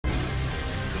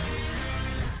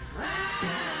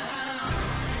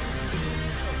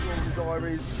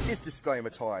Diaries, it's disclaimer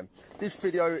time. This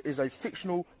video is a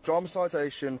fictional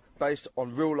dramatisation based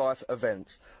on real life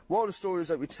events. While the stories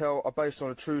that we tell are based on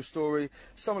a true story,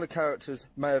 some of the characters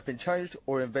may have been changed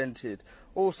or invented.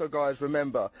 Also guys,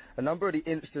 remember, a number of the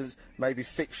incidents may be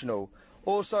fictional.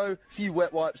 Also, a few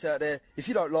wet wipes out there, if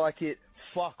you don't like it,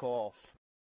 fuck off.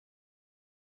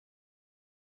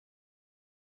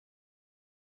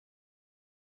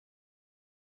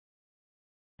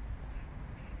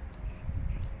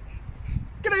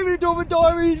 Good evening, Dorman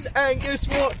Diaries, and guess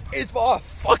what? It's my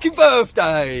fucking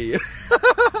birthday!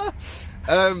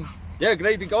 Yeah, good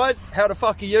evening guys, how the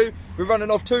fuck are you? We're running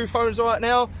off two phones right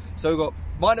now, so we've got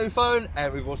my new phone,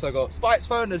 and we've also got Spike's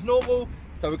phone as normal,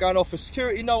 so we're going off for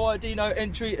security, no ID, no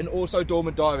entry, and also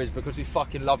Dorman Diaries, because we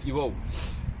fucking love you all.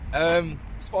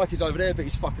 Spike is over there, but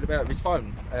he's fucking about with his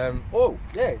phone. Oh,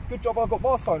 yeah, good job I got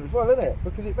my phone as well, isn't it?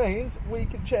 Because it means we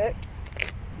can check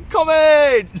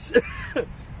comments!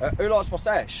 Who likes my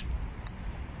sash?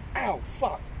 Ow,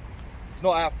 fuck. It's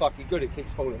not how fucking good, it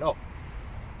keeps falling off.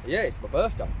 But yeah, it's my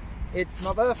birthday. It's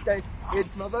my birthday.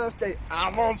 It's my birthday.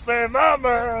 I won't spend my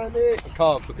money. I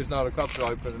can't because now the clubs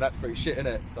are open and that's pretty shit,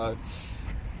 innit? So,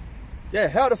 yeah,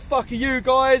 how the fuck are you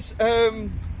guys?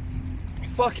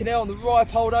 Fucking hell, on the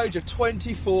ripe old age of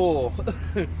 24.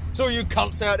 So all you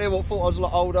cunts out there what thought I was a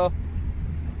lot older.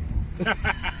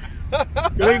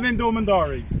 Good evening, Dorman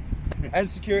Diaries. And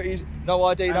security, no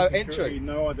ID, no entry.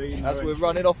 No ID, no as we're entry.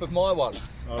 running off of my one.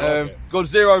 Like got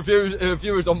 0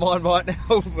 viewers on mine right now,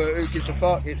 but who gives a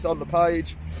fuck? It's on the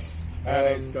page. And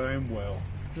it's going well.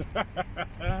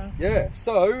 Yeah,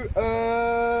 so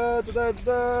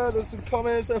there's some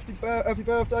comments. Happy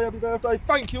birthday.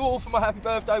 Thank you all for my happy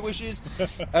birthday wishes.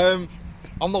 I'm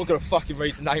not going to fucking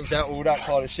read the names out, all that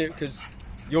kind of shit, because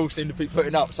you all seem to be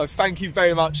putting up. So thank you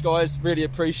very much, guys. Really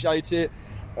appreciate it.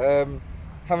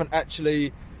 Haven't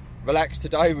actually relaxed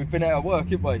today. We've been out of work,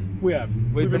 haven't we? We have.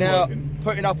 We've been out working.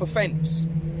 putting up a fence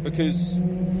because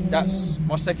that's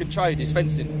my second trade is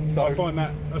fencing. So I find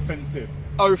that offensive.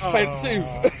 offensive.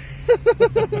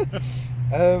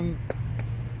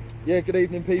 Yeah, good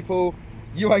evening, people.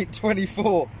 You ain't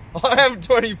 24. I am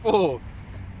 24.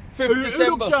 5th of Who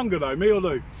December. looks younger though, me or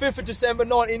Lou? 5th of December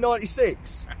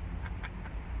 1996.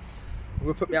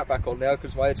 We'll put that back on now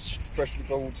because my head's freshly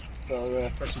bald. So,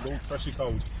 Freshly bald, freshly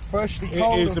cold. freshly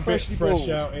cold It is and a bit freshly fresh bald.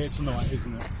 out here tonight,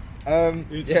 isn't it?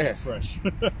 It's a Yeah. bit fresh.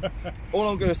 All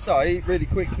I'm going to say really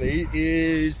quickly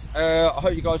is I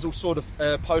hope you guys all saw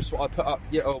the post what I put up,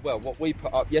 what we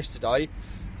put up yesterday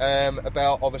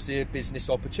about obviously a business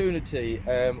opportunity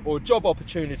or job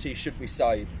opportunity, should we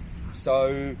say?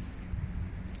 So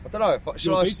I don't know.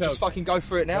 Should I just fucking go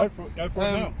through it now? Go for it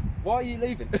now. Why are you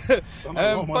leaving? What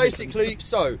am I Basically,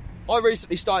 so I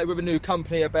recently started with a new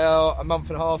company about a month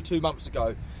and a half, 2 months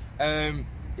ago.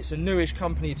 It's a newish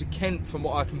company to Kent, from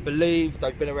what I can believe.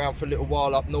 They've been around for a little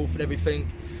while up north and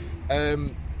everything.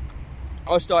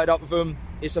 I started up with them.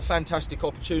 It's a fantastic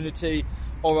opportunity.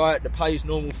 Alright, the pay's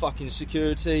normal fucking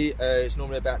security. It's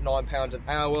normally about £9 an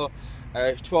hour.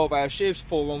 It's 12-hour shifts,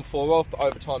 4 on, 4 off, but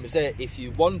overtime is there if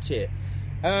you want it.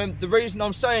 The reason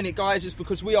I'm saying it, guys, is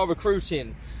because we are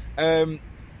recruiting.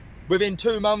 Within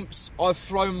 2 months, I've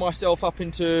thrown myself up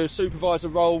into supervisor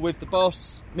role with the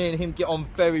boss. Me and him get on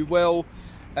very well.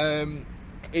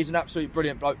 He's an absolute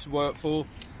brilliant bloke to work for.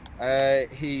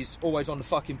 He's always on the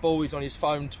fucking ball. He's on his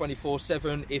phone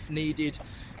 24/7 if needed.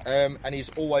 And he's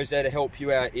always there to help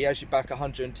you out. He has your back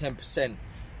 110%.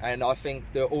 And I think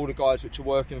that all the guys which are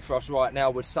working for us right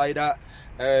now would say that.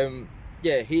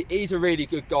 Yeah, he's a really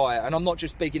good guy. And I'm not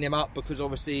just bigging him up because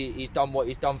obviously he's done what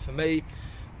he's done for me.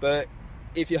 But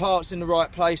if your heart's in the right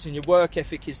place and your work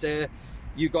ethic is there,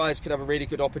 you guys could have a really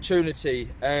good opportunity.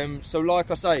 So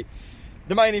like I say,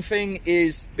 the main thing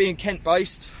is being Kent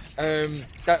based.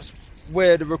 That's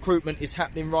where the recruitment is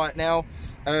happening right now.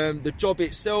 The job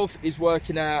itself is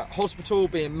working at hospital,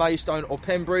 being Maidstone or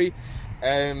Pembury,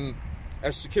 as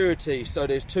security. So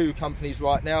there's 2 companies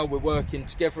right now. We're working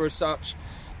together as such.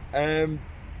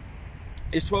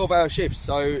 It's 12-hour shifts,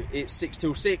 so it's 6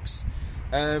 till 6.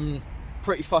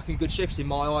 Pretty fucking good shifts in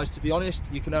my eyes, to be honest.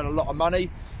 You can earn a lot of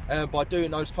money by doing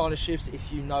those kind of shifts,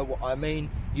 if you know what I mean.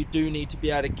 You do need to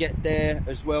be able to get there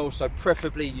as well, so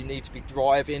preferably you need to be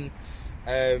driving.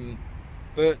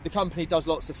 But the company does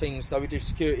lots of things, so we do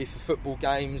security for football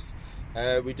games,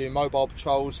 we do mobile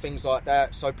patrols, things like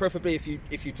that. So preferably if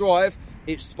you drive,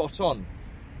 it's spot on.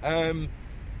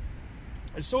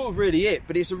 It's sort of really it,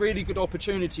 but it's a really good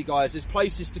opportunity, guys. There's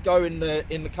places to go in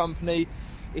the company.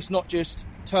 It's not just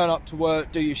turn up to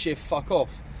work, do your shift, fuck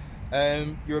off.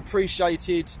 You're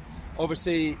appreciated.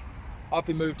 Obviously, I've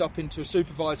been moved up into a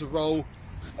supervisor role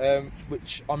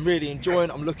which I'm really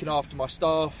enjoying. I'm looking after my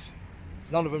staff.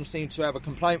 None of them seem to have a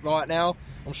complaint right now.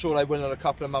 I'm sure they will in a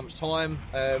couple of months' time.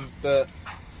 But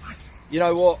you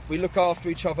know what? We look after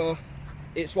each other.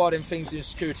 It's one of them things in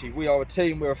security. We are a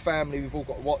team, we're a family, we've all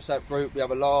got a WhatsApp group, we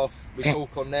have a laugh, we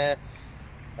talk on there.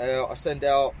 I send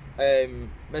out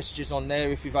messages on there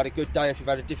if you've had a good day, if you've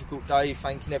had a difficult day,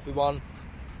 thanking everyone.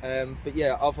 But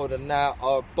yeah, other than that,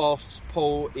 our boss,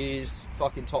 Paul, is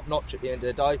fucking top notch at the end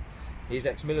of the day. He's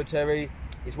ex-military,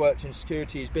 he's worked in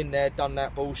security, he's been there, done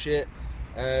that bullshit.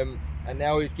 And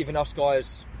now he's giving us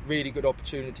guys really good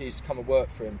opportunities to come and work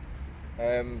for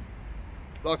him.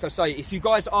 Like I say, if you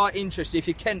guys are interested, if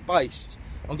you're Kent based,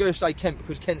 I'm going to say Kent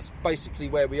because Kent's basically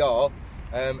where we are,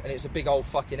 and it's a big old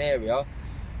fucking area.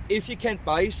 If you're Kent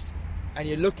based and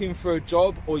you're looking for a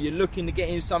job or you're looking to get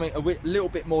in something a little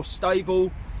bit more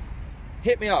stable,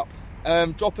 hit me up.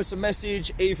 Drop us a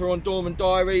message either on Dorman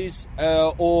Diaries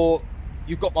or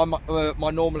you've got my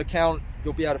normal account.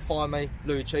 You'll be able to find me,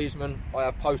 Louis Cheeseman. I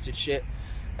have posted shit.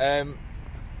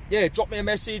 Yeah, drop me a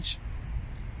message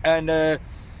and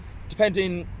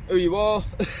depending who you are,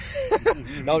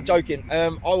 no, I'm joking. I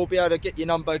will be able to get your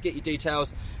number, get your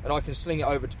details, and I can sling it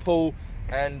over to Paul,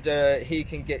 and he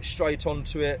can get straight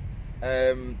onto it.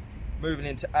 Moving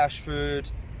into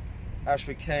Ashford,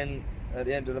 Kent at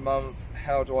the end of the month.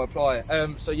 How do I apply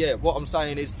it? So yeah, what I'm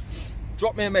saying is,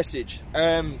 drop me a message.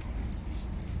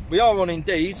 We are on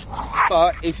Indeed,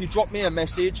 but if you drop me a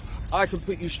message, I can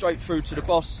put you straight through to the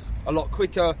boss a lot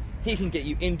quicker. He can get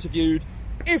you interviewed.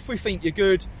 If we think you're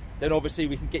good, then obviously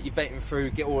we can get you vetting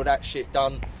through, get all of that shit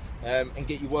done, and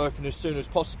get you working as soon as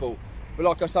possible. But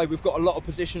like I say, we've got a lot of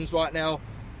positions right now.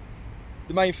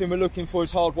 The main thing we're looking for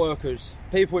is hard workers.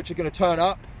 People which are going to turn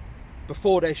up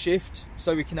before their shift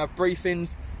so we can have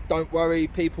briefings. Don't worry,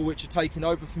 people which are taking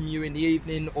over from you in the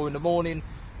evening or in the morning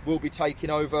will be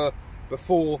taking over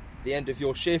before the end of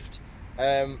your shift.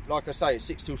 Like I say, it's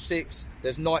 6 till 6.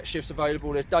 There's night shifts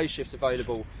available, there's day shifts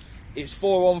available. It's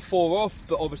 4 on, 4 off,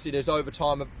 but obviously there's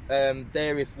overtime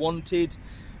there if wanted.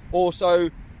 Also,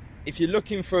 if you're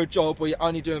looking for a job where you're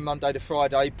only doing Monday to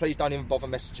Friday, please don't even bother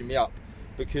messaging me up,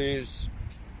 because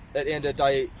at the end of the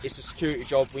day, it's a security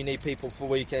job. We need people for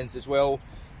weekends as well.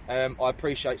 I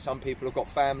appreciate some people have got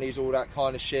families, all that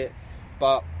kind of shit,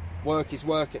 but work is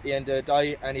work at the end of the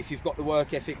day, and if you've got the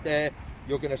work ethic there,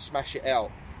 you're going to smash it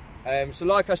out. So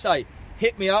like I say,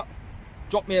 hit me up,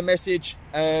 drop me a message.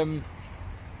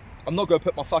 I'm not going to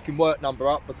put my fucking work number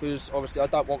up because obviously I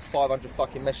don't want 500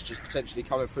 fucking messages potentially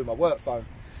coming through my work phone.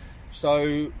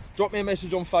 So drop me a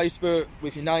message on Facebook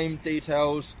with your name,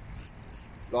 details,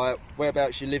 like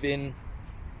whereabouts you live in,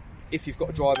 if you've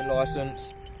got a driving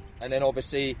licence, and then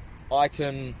obviously I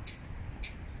can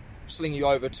sling you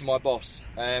over to my boss,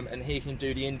 and he can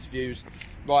do the interviews.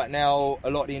 Right now, a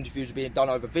lot of the interviews are being done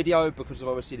over video because of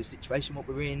obviously the situation what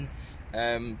we're in.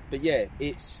 But yeah,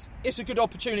 it's a good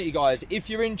opportunity, guys. If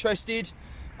you're interested,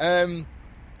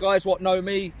 guys what know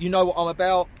me, you know what I'm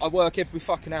about. I work every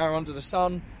fucking hour under the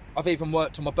sun. I've even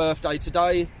worked on my birthday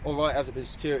today. Alright, as it been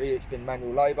security, it's been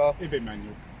manual labour. It's been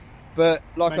manual. But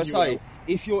like I say,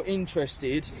 if you're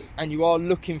interested and you are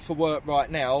looking for work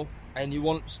right now and you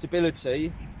want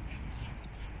stability,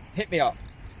 hit me up.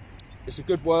 It's a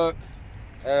good work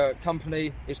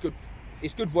company. It's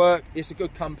good work. It's a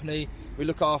good company. We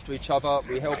look after each other.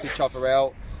 We help each other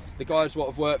out. The guys what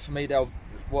have worked for me,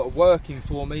 what are working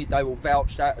for me, they will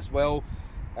vouch that as well.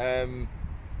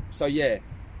 So yeah,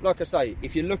 like I say,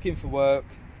 if you're looking for work,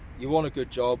 you want a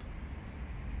good job,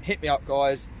 hit me up,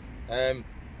 guys.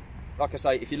 Like I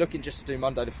say, if you're looking just to do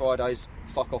Monday to Fridays,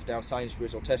 fuck off down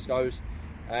Sainsbury's or Tesco's.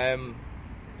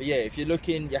 But yeah, if you're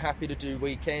looking, you're happy to do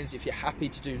weekends, if you're happy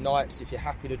to do nights, if you're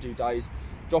happy to do days,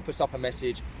 drop us up a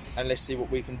message and let's see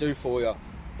what we can do for you.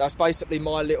 That's basically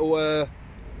my little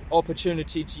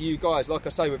opportunity to you guys. Like I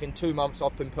say, within 2 months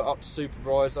I've been put up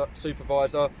to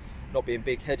supervisor. Not being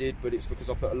big-headed, but it's because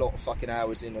I put a lot of fucking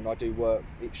hours in and I do work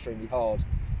extremely hard.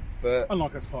 But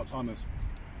unlike us part-timers.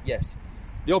 Yes,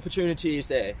 the opportunity is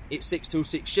there. It's 6 till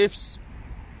 6 shifts,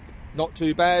 not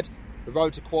too bad. The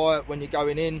roads are quiet when you're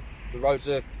going in, the roads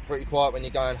are pretty quiet when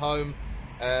you're going home.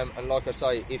 And like I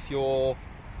say, if you're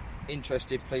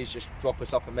interested, please just drop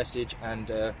us up a message and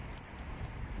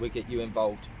we'll get you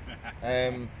involved.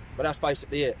 But that's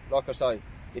basically it. Like I say,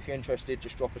 if you're interested,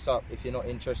 just drop us up. If you're not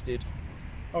interested,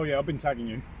 oh yeah, I've been tagging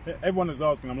you. Everyone is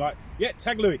asking. I'm like, yeah,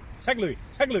 tag Louis, tag Louis,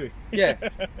 tag Louis. Yeah,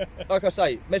 like I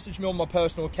say, message me on my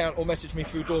personal account or message me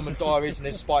through Dorman Diaries, and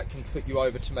then Spike can put you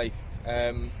over to me.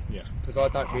 Yeah, because I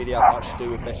don't really have much to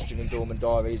do with messaging in Dorman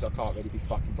Diaries. I can't really be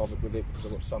fucking bothered with it because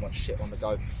I've got so much shit on the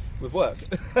go with work.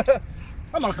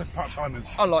 Unlike us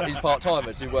part-timers. Unlike these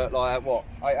part-timers who work like, what,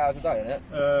 8 hours a day,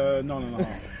 innit? 9.5.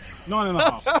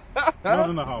 9.5.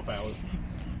 9.5 hours.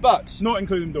 But, Not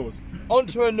including doors. on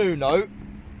to a new note.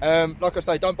 Like I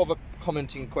say, don't bother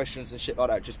commenting questions and shit like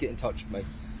that. Just get in touch with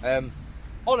me.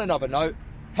 On another note,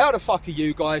 how the fuck are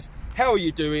you guys? How are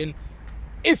you doing?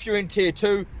 If you're in tier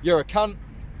 2, you're a cunt.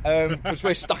 Because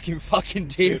we're stuck in fucking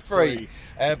tier 3.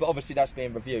 But obviously that's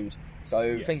being reviewed. So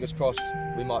Yes. fingers crossed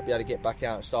we might be able to get back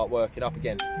out and start working up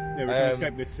again. Yeah, we can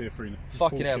escape this tier 3 now.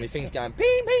 Fucking hell, my thing's going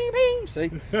ping, ping, ping. See?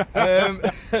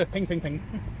 Ping, ping, ping.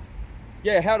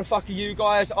 Yeah, how the fuck are you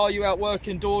guys? Are you out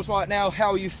working doors right now?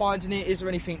 How are you finding it? Is there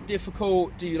anything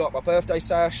difficult? Do you like my birthday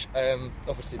sash?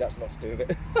 Obviously that's not to do with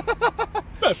it.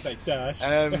 Birthday sash.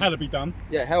 It had to be done.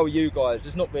 Yeah, how are you guys?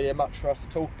 There's not really much for us to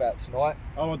talk about tonight.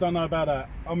 Oh, I don't know about that.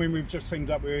 I mean, we've just teamed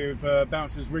up with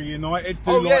Bouncers Reunited.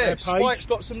 Do Oh like yeah, their page. Spike's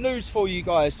got some news for you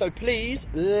guys, so please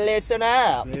listen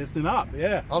up. Listen up,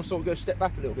 yeah. I'm sort of going to step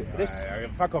back a little bit for this.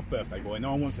 Fuck off, birthday boy. No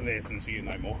one wants to listen to you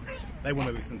no more. They want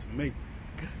to listen to me.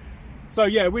 So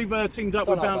yeah, we've teamed up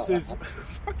Don't with know about Bouncers. that.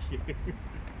 Fuck you.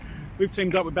 We've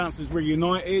teamed up with Bouncers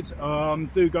Reunited.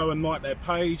 Do go and like their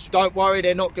page Don't worry,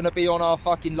 they're not going to be on our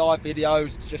fucking live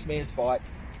videos. It's just me and Spike.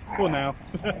 for now.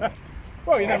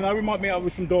 Well, you never know. We might meet up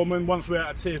with some doormen once we're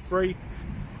out of tier 3.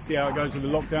 See how it goes with the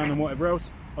lockdown and whatever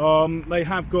else. They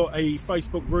have got a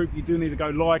Facebook group. You do need to go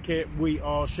like it. We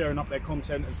are sharing up their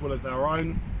content as well as our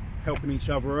own, helping each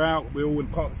other out. We're all in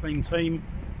part of the same team,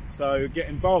 so get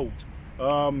involved.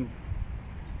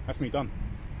 That's me done.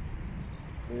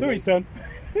 Louis' turn.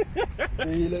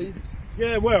 Really?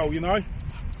 Yeah, well, you know.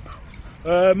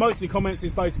 Most of the comments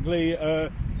is basically,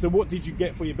 so what did you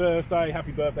get for your birthday?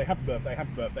 Happy birthday, happy birthday,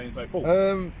 happy birthday, and so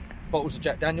forth. Bottles of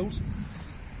Jack Daniels.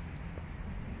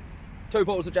 2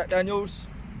 bottles of Jack Daniels.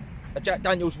 A Jack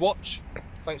Daniels watch.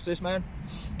 Thanks to this man.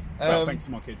 Well, thanks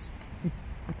to my kids.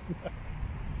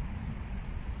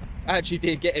 I actually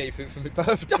didn't get anything for my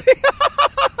birthday.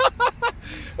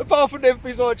 Apart from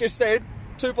everything I just said.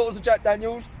 2 bottles of Jack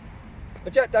Daniels. A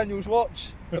Jack Daniels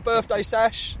watch. A birthday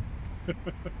sash.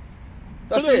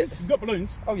 That's Balloons. it. You've got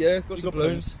balloons. Oh yeah, got You some got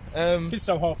balloons. Kids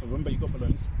stole half of them, but you've got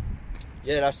balloons.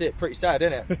 Yeah, that's it. Pretty sad,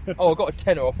 isn't it? Oh, I got a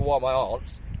tenner off of one of my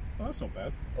aunts. Oh, that's not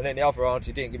bad. And then the other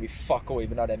auntie didn't give me fuck all,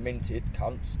 even though they're minted,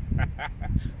 cunts.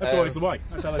 That's always the way.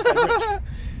 That's how they stay rich.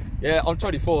 Yeah, I'm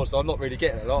 24, so I'm not really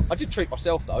getting a lot. I did treat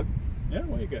myself though. Yeah,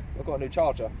 what do you get? I got a new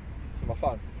charger for my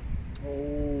phone.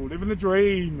 Oh, living the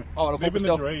dream. Oh, and I living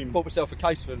the dream. bought myself a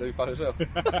case for the new phone as well.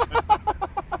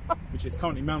 Which is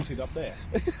currently mounted up there.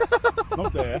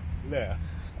 Not there, there.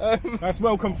 That's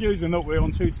well confusing that we're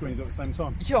on 2 screens at the same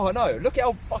time. Yeah, I know. Look at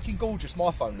how fucking gorgeous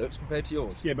my phone looks compared to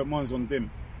yours. Yeah, but mine's on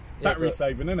dim. Yeah, Battery but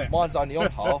saving, isn't it? Mine's only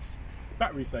on half.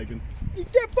 Battery saving. Yeah,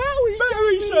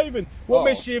 battery Saving. What Oh.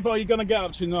 mischief are you going to get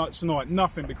up to tonight?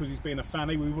 Nothing, because he's being a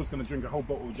fanny. We was going to drink a whole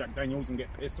bottle of Jack Daniels and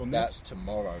get pissed on That's this.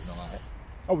 tomorrow night.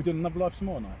 Oh, we're doing another live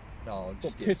tomorrow night. No, I'm Got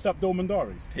just getting pissed up Dorman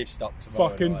Diaries. pissed up tomorrow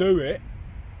Fucking night. do it.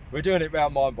 We're doing it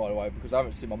round mine, by the way, because I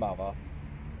haven't seen my mother.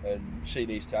 And she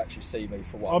needs to actually see me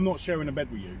for once. I'm not sharing a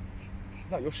bed with you.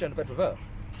 No, you're sharing a bed with her.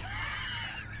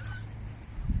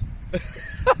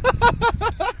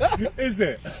 Is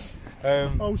it?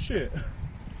 Oh shit.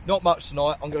 Not much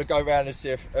tonight. I'm going to go round and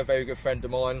see a very good friend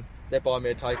of mine. They're buying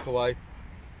me a takeaway.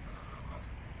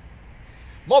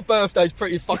 My birthday's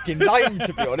pretty fucking lame,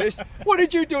 to be honest. What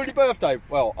did you do on your birthday?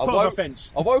 Well, Put up a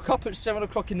fence. I woke up at 7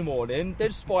 o'clock in the morning.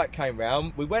 Then Spike came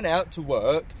round. We went out to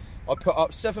work. I put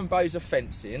up 7 bays of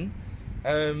fencing.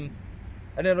 And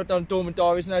then I've done Dorman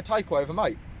Diaries and had a takeaway with a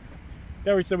mate.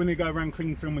 Gary said we need to go around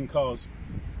clean filming cars.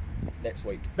 Next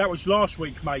week. That was last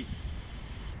week, mate.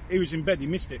 He was in bed, he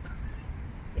missed it.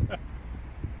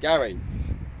 Gary,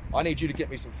 I need you to get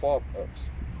me some fireworks.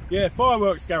 Yeah,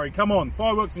 fireworks, Gary, come on.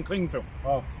 Fireworks and clean film.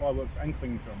 Oh, fireworks and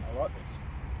clean film. I like this.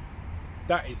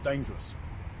 That is dangerous.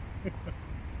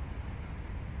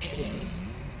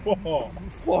 Whoa.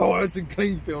 Fireworks and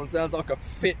clean film sounds like a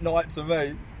fit night to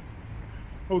me.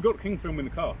 Well, we've got clean film in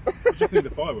the car. We just need the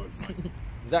fireworks, mate.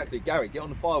 Exactly, Gary, get on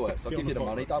the fireworks. I'll Get give on you the the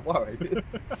money, fireworks. don't worry.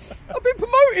 I've been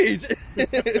promoted!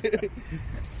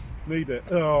 Need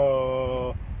it.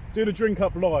 Oh, do the drink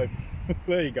up live.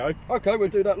 There you go. Okay, we'll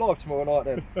do that live tomorrow night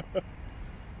then.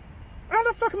 How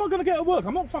the fuck am I going to get to work?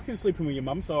 I'm not fucking sleeping with your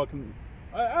mum, so I can...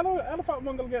 How the fuck am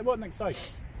I going to get to work next day?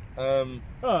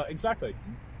 Exactly.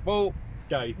 Well,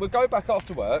 Gay. we'll go back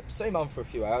after work, see Mum for a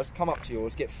few hours, come up to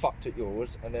yours, get fucked at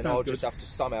yours, and then Sounds I'll good. just have to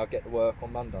somehow get to work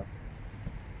on Monday.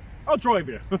 I'll drive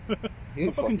you. You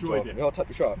I'll fucking drive me. you. I'll take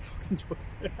the truck.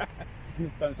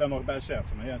 Don't sound like a bad shout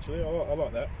to me, actually. I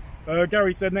like that.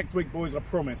 Gary said, next week, boys, I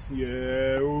promise.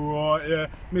 Yeah, all right, yeah.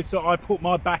 Mister, I put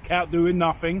my back out doing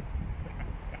nothing.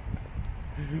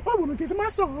 I want to get a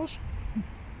massage.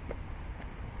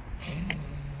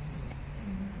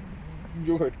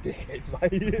 You're a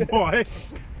dickhead, mate. Why?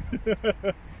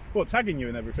 What, tagging you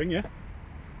and everything, yeah?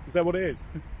 Is that what it is?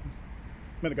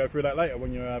 Meant to go through that later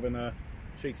when you're having a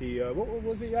cheeky... what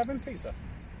was it you having? Pizza?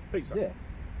 Pizza? Yeah.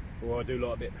 Well, I do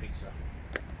like a bit of pizza.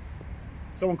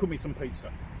 Someone cook me some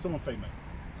pizza. Someone feed me.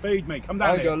 Feed me. Come down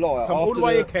I ain't here. gonna lie. Come all the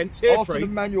way to Kent. Tier After 3. the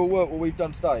manual work what we've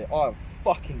done today, I am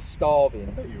fucking starving.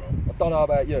 I bet you I don't know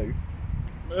about you.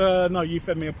 are. No, you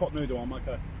fed me a pot noodle. I'm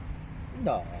okay.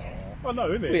 No. I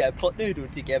know, isn't it? We had pot noodle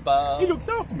together. He looks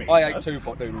after me. I ate 2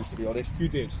 pot noodles, to be honest. You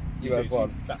did. You had did, one.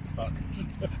 You fat fuck.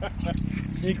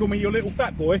 You call me your little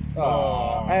fat boy?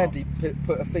 Oh, Andy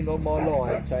put a thing on my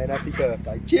line saying happy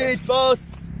birthday. Cheers,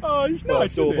 boss! Oh, he's Well,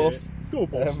 nice, door isn't boss. he? Door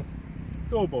boss.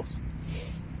 Door boss.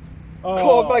 Come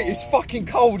on, mate, it's fucking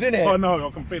cold, isn't it? I know,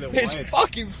 I can feel it on my It's head.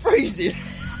 fucking freezing.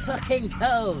 Fucking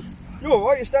cold. You're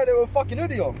alright, you're standing there with a fucking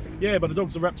hoodie on. Yeah, but the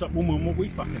dogs are wrapped up warmer than what we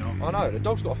fucking are. I know, the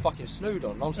dog's got a fucking snood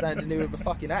on, and I'm standing there with a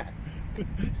fucking hat.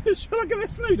 Should I get a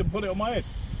snood and put it on my head?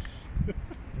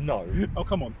 No. Oh,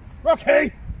 come on.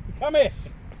 Rocky! Come here!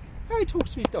 How he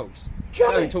talks to his dogs? Come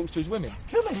How he here. talks to his women?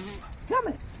 Come here! Come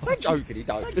here! I'm joking, he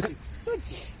don't. Thank you!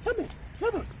 Come here!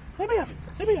 Come here! Let me have it!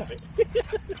 Let me have it!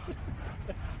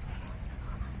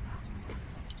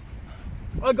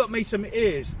 I got me some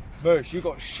ears. Mersh, you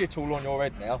got shit all on your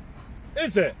head now.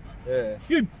 Is it? Yeah.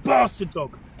 You bastard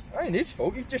dog! It ain't his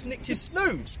fault, you've just nicked his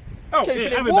snood. Oh, Keeping here,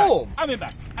 it have it warm. back. Have it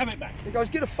back. Have it back. He goes,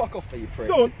 get the fuck off me, you prick.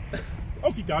 Go on.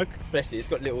 Off you go. Bless it, it's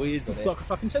got little ears on It's it. like a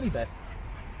fucking teddy bear.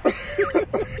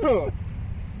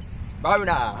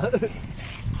 Mona!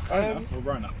 Or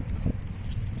Rona.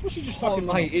 What's she just Oh, fucking...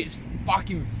 mate, it's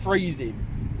fucking freezing.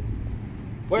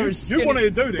 You wanted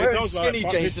to do this, I Wearing was like, skinny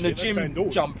fuck jeans this and a shit, let's stay gym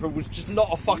indoors. jumper was just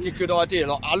not a fucking good idea.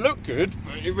 Like, I look good,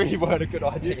 but it really weren't a good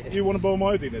idea. You want to borrow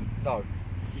my hoodie then? No.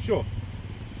 You sure?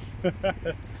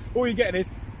 All you're getting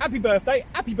is happy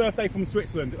birthday from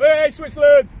Switzerland. Hey,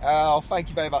 Switzerland! Oh, thank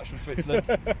you very much from Switzerland.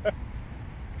 It's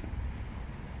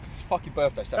fucking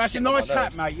birthday. So That's a nice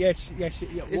hat, mate. Yes, yes.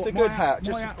 Yeah. It's a My good hat.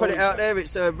 Just my put it always- out there.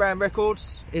 It's Ram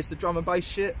Records. It's the drum and bass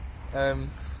shit.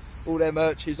 All their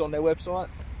merch is on their website.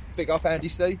 Big up Andy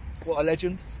C. What a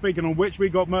legend. Speaking of which, we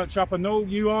got merch up and all.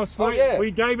 You asked for Oh, it. yeah. We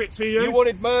gave it to you. You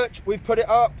wanted merch, we've put it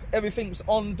up. Everything's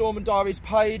on Dorman Diaries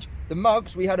page. The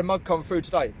mugs, we had a mug come through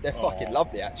today. They're fucking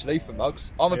lovely, actually, for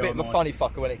mugs. I'm a They bit are of a nice. funny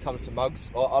fucker when it comes to mugs.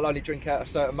 I'll only drink out of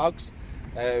certain mugs.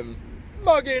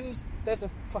 Muggins! There's a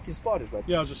fucking spider's web.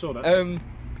 Yeah, I just saw that.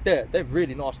 They're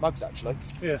really nice mugs, actually.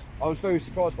 yeah. I was very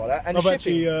surprised by that. And I've the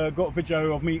actually shipping, got a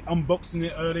video of me unboxing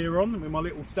it earlier on with my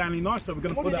little Stanley knife, so we're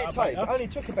going to what put did that it up take? It later. only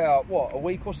took about, what, a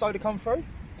week or so to come through?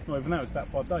 Not even that, it was about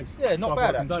 5 days. Yeah, not 5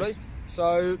 bad working actually. days.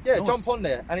 So yeah, Nice. jump on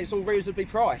there, and it's all reasonably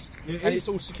priced, It and is. it's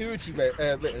all security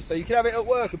written, so you can have it at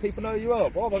work and people know who you are.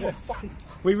 Why have I got fucking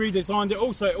We redesigned it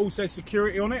also. It all says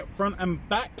security on it, front and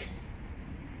back.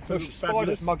 So the it's spider's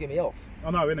fabulous. mugging me off?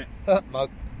 I know, innit? Mug,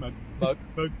 Mug. mug.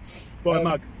 Mug. Buy a Um,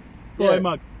 mug. Buy Yeah. a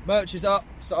mug. Merch is up,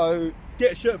 so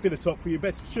Get a shirt filler top for your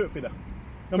best shirt filler.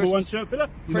 Number one Christmas- shirt filler.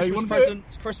 You know you Christmas want to do it.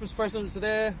 presents. Christmas presents are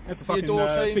there That's a for your fucking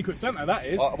door team. Secret Santa, that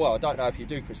is. Well, I don't know if you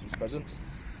do Christmas presents.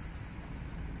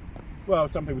 Well,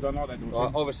 some people don't like that door Right,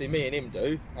 team. obviously, me and him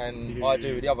do, and Yeah. I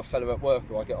do with the other fella at work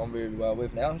who I get on really well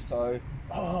with now. So,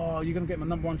 Oh, you're going to get my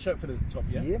number one shirt for the top,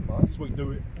 yeah? yeah, mate. Sweet,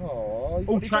 do it. Oh,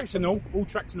 All tracked and all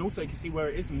tracked and all, so you can see where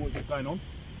it is and what's going on,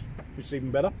 which is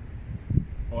even better.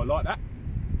 Oh, I like that.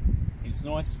 It's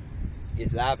nice.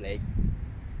 It's lovely.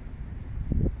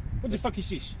 What the fuck is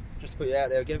this? Just to put it out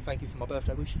there again, thank you for my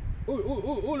birthday wish.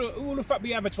 All the fuck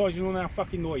be advertising on our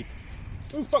fucking live.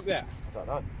 Who the fuck that? I don't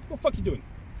know. What the fuck you doing?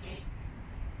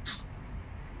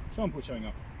 Someone put something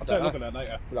up. I'll don't take a look know. at that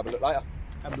later. We'll have a look later.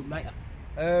 Have a look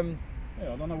later.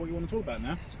 Yeah, I don't know what you want to talk about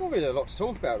now. It's not really a lot to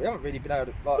talk about. We haven't really been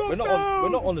able to. Like, we're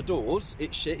not on the doors.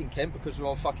 It's shit in Kent because we're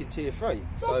on fucking tier 3.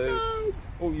 So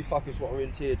all you fuckers what are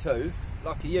in tier 2,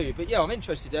 lucky you. But yeah, I'm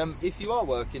interested. If you are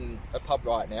working a pub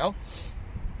right now,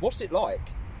 what's it like?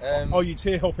 Oh, you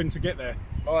tier hopping to get there?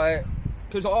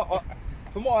 Because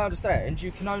from what I understand,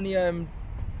 you can only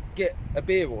get a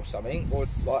beer or something or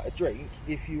like a drink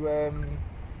if you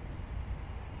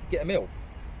get a meal.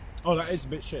 Oh, that is a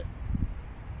bit shit.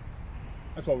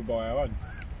 That's why we buy our own.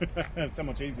 It's so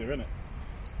much easier, isn't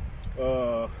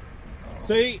it?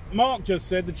 See, Mark just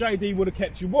said the JD would have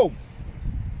kept you warm.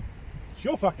 It's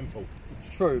your fucking fault.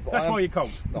 It's true, but That's why you're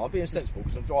cold. No, I'm being sensible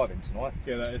because I'm driving tonight.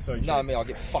 Yeah, that is so true. No, me, I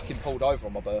get fucking pulled over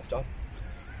on my birthday.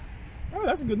 Oh,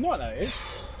 that's a good night, that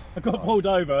is. I got pulled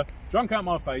over, drunk out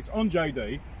my face on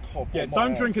JD. Oh, Yeah, my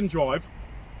don't ass. drink and drive.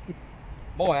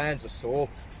 My hands are sore.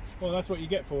 Well, that's what you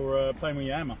get for playing with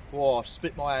your hammer. Oh, I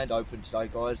split my hand open today,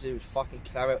 guys. It was fucking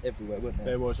claret everywhere, wasn't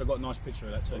There it? was. I got a nice picture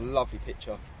of that A too. lovely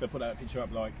picture. They'll put that picture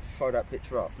up like, Throw that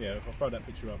picture up. yeah, I'll throw that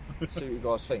picture up. See what you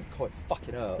guys think. Quite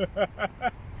fucking hurt.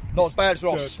 Not as bad as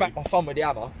when I Dirty. smacked my thumb with the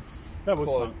hammer. That was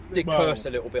Quite- fun. Did Well, curse a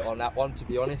little bit on that one, to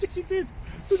be honest. You did.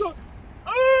 You was like,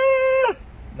 "Ah!"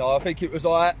 No, I think it was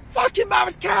like, fucking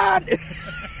Maris can!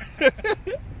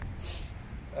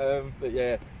 But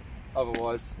yeah,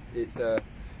 otherwise, it's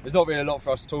there's not really a lot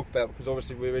for us to talk about because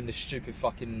obviously we're in this stupid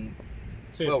fucking...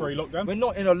 Tier 3 lockdown. We're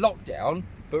not in a lockdown,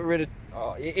 but we're in a...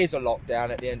 Oh, it is a lockdown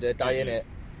at the end of the day, It innit? is.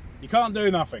 You can't do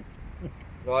nothing.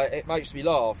 Right, it makes me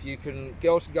laugh.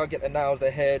 Girls can go and get their nails, their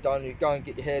hair done. You go and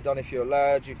get your hair done if you're a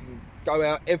lad. You can go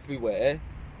out everywhere.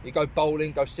 You go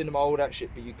bowling, go cinema, all that shit,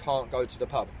 but you can't go to the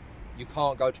pub. You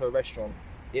can't go to a restaurant.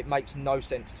 It makes no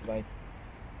sense to me,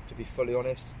 to be fully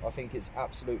honest. I think it's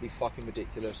absolutely fucking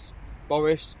ridiculous.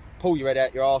 Boris, pull your head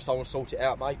out your arsehole and sort it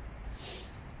out, mate.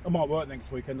 I might work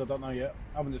next weekend, I don't know yet.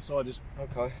 I haven't decided.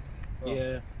 Okay. Well,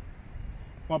 Yeah.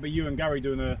 Might be you and Gary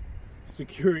doing a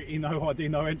security, no ID,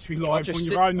 no entry live on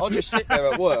your own. I'll just sit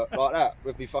there at work like that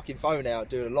with my fucking phone out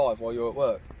doing a live while you're at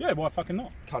work. Yeah, why fucking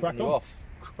not? Cutting Crack you on. off.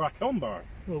 Crack on, bro.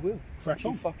 Well, will. Crack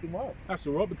You on. fucking will. That's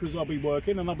alright because I'll be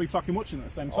working and I'll be fucking watching at the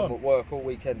same I'm time. at work all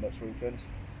weekend next weekend.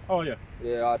 Oh, yeah.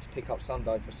 Yeah, I had to pick up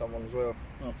Sunday for someone as well.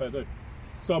 Oh, fair do.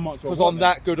 So I might as well Because work I'm then.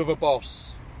 that good of a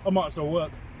boss. I might as well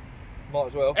work. Might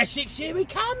as well. Essex, here we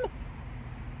come.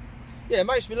 Yeah, it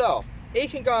makes me laugh. He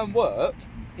can go and work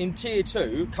in tier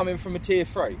 2 coming from a tier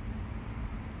 3.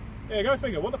 Yeah, go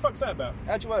figure. What the fuck's that about?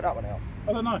 How'd you work that one out?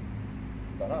 I don't know.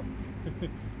 Don't know.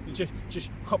 You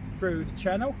just hop through the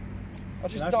channel. I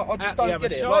just You know, don't, I just out the don't other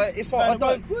get it. side, Like, it's like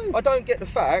round work. I don't get the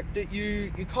fact that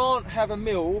you can't have a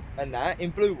meal and that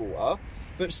in Bluewater,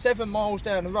 but 7 miles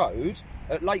down the road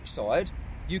at Lakeside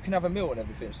you can have a meal and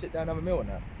everything. Sit down and have a meal and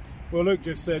that. Well, Luke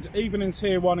just said, even in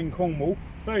Tier 1 in Cornwall,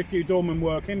 very few doormen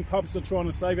working, pubs are trying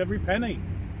to save every penny.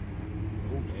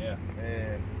 Oh, yeah.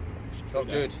 Yeah, It's true not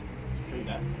that. good. It's true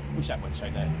that. What's that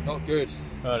website there? Not good.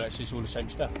 Oh, that's just all the same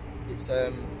stuff. It's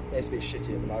yeah, it's a bit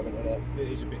shitty at the moment, isn't it? It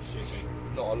is a bit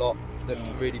shitty. Not a lot that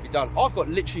can really be done. I've got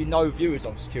literally no viewers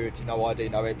on security, no ID,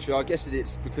 no entry. I guess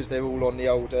it's because they're all on the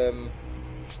old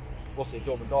what's it,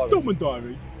 Dorman Diaries. Dorman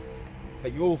Diaries.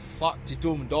 But you're all fucked if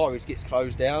Dorman Diaries gets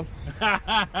closed down.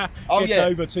 Gets yeah.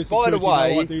 over to By the security,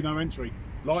 way- no ID, no entry.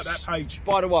 Like that page.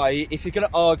 By the way, if you're going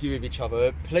to argue with each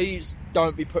other, please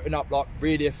don't be putting up like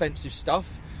really offensive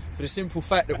stuff. For the simple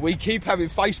fact that we keep having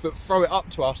Facebook throw it up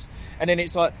to us, and then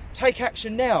it's like, take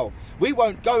action now. We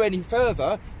won't go any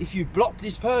further if you block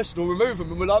this person or remove them.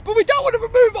 And we're like, but we don't want to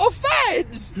remove our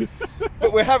fans.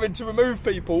 But we're having to remove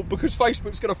people because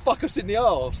Facebook's going to fuck us in the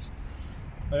arse.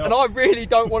 And I really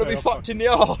don't want to They be are fucked in the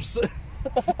arse.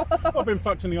 I've been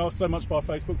fucked in the arse so much by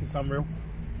Facebook, it's unreal.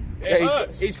 Yeah,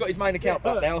 he's got his main account It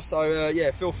back now, hurts. so yeah,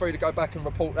 feel free to go back and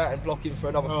report that and block him for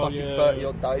another Oh, fucking yeah. 30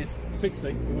 odd days. 60.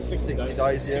 It was 60, 60 days.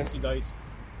 days, yeah. 60 days.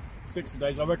 60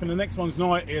 days. I reckon the next one's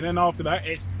 90, and then after that,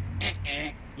 it's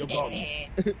you're gone.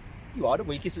 You are the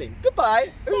weakest link. Goodbye.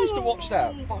 Who used to watch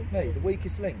that? Fuck me, the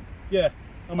weakest link. Yeah.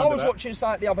 I was watching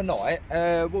something the other night.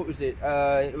 What was it?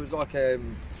 It was like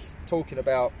talking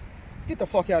about get the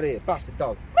fuck out of here, bastard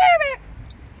dog.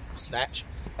 Snatch.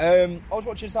 I was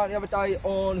watching something the other day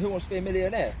on Who Wants to Be a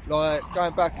Millionaire, like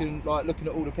going back and like looking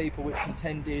at all the people which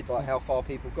contended, like how far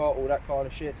people got, all that kind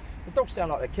of shit. The dogs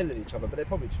sound like they're killing each other, but they're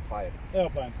probably just playing. They are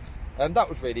playing. That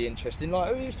was really interesting.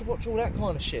 Like, who used to watch all that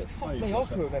kind of shit? Fuck me, I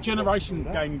can remember. Generation watching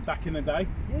all that. game back in the day.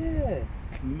 Yeah.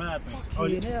 Madness.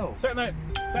 Fucking hell. Saturday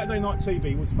night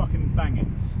TV was fucking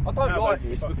banging. I don't Nowadays like it's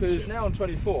this fucking because shit. now I'm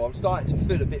 24, I'm starting to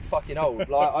feel a bit fucking old.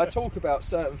 Like, I talk about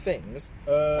certain things,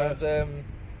 and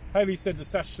Haley said the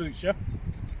sash suits you.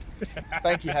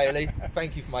 thank you, Hayley.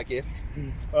 Thank you for my gift.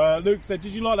 Luke said,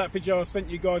 did you like that video I sent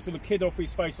you guys of the kid off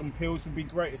his face on pills? Would be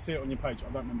great to see it on your page.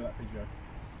 I don't remember that video.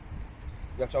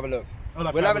 You have to have a look. I'll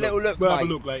have We'll to have a little look, We'll mate. have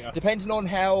a look later. Depending on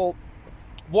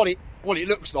what it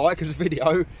looks like as a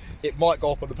video, it might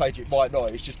go up on the page, it might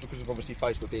not. It's just because of obviously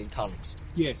Facebook being cunts.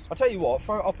 Yes. I'll tell you what,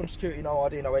 throw it up on security, no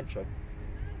ID, no entry.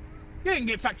 Yeah, you can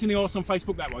get fact in the arse on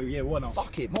Facebook that way. Yeah, why not?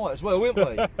 Fuck it, might as well, wouldn't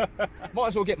we? Might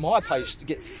as well get my page to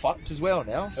get fucked as well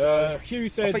now. So Hugh I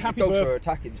said, think happy dogs birthday. are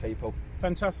attacking people.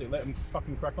 Fantastic. Let them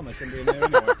fucking crack on. They shouldn't be in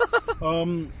there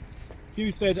anyway.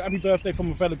 Hugh said, happy birthday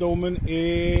from a fellow doorman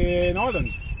in Ireland.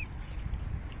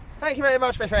 Thank you very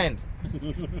much, my friend.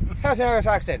 How's your Irish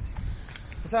accent?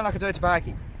 You sound like a dirty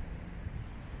bikey.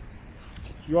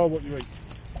 You are what you eat.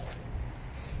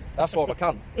 That's what I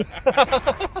can.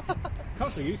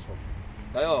 Cunts are useful.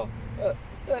 They are.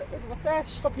 Look, my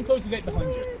sash. Fucking close the gate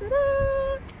behind you.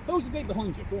 Close the gate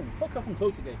behind you. Go on, fuck off and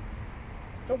close the gate.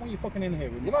 Don't want you fucking in here.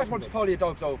 With You might want to call your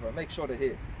dogs over and make sure they're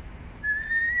here.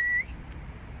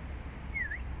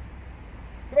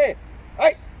 Come here.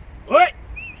 Hey! Wait!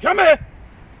 Come here!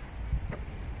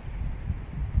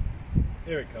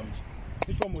 Here it comes.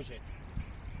 Which one was it?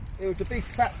 It was a big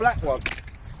fat black one.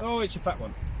 Oh, it's a fat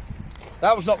one.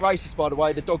 That was not racist, by the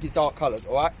way. The dog is dark coloured,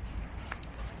 alright?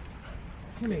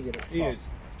 Come here, you little He fuck. is.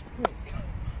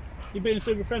 You being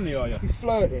super friendly, are you? You're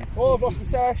flirting. Oh, I've lost my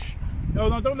sash. No,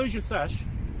 no, don't lose your sash.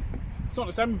 It's not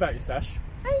the same without your sash.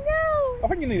 I know. I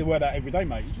think you need to wear that every day,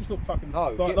 mate. You just look fucking No,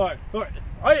 like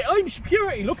I'm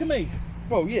security. Look at me.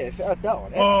 Well, yeah, if it had that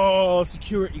on it. Oh,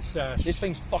 security sash. This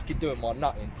thing's fucking doing my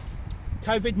nutting.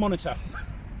 COVID monitor.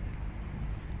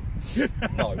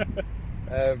 No.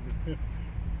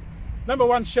 Number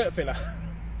 1 shirt filler.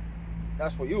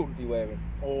 That's what you ought to be wearing.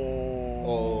 Oh.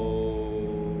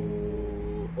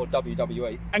 Or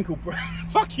WWE. Ankle break.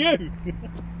 Fuck you.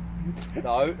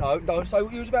 No, don't say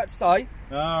what you was about to say.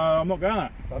 No, I'm not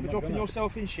gonna. Don't be dropping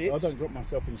yourself in shit. I don't drop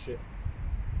myself in shit.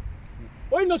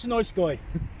 I'm not a nice guy.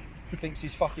 Thinks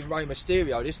he's fucking Rey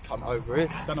Mysterio, this cunt over here.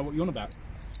 Don't know what you're on about.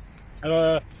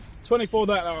 24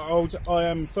 that old, I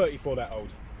am 34 that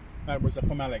old. That was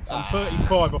from Alex. I'm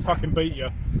 35, I fucking beat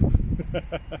you.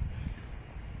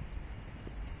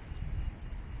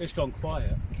 It's gone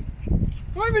quiet.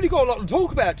 I ain't really got a lot to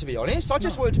talk about, to be honest. I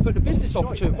just wanted to put the business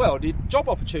opportunity, well, the job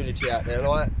opportunity out there.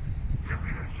 Like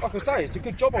I say, it's a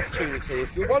good job opportunity.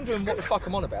 If you're wondering what the fuck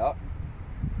I'm on about,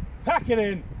 Pack it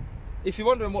in. if you're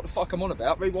wondering what the fuck I'm on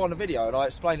about, rewind the video and I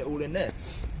explain it all in there.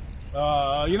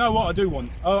 You know what I do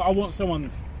want? I want someone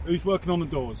who's working on the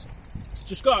doors.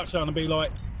 Just go outside and be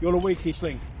like, you're the weakest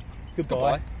link.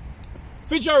 Goodbye. Goodbye.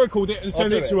 Video record it and send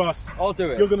do it to us. I'll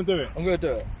do it. You're going to do it. I'm going to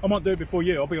do it. I might do it before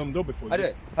you. I'll be on the door before you.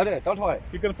 I did. Don't worry.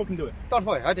 You're going to fucking do it. Don't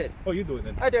worry, I did. Oh, you do it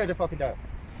then. I did the fucking do it.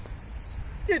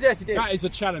 You dirty did. That is a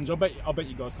challenge. I bet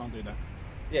you guys can't do that.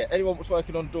 Yeah, anyone that's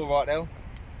working on the door right now,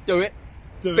 do it.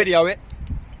 Do it. Video it.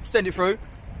 Send it through.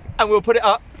 And we'll put it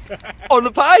up on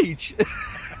the page.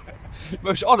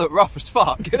 Which I look rough as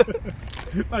fuck.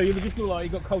 No, you just look like you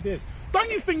got cold ears.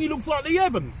 Don't you think he looks like Lee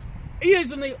Evans? He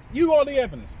is, and you are Lee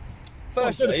Evans.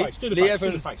 Firstly, do the Lee face, do the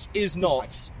Evans face. is Do the not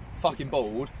face. fucking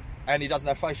bald, and he doesn't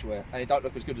have facial hair, and he don't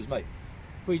look as good as me.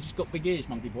 Well, you just got big ears,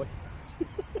 monkey boy.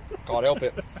 Can't help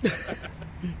it.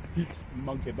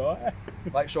 Monkey boy.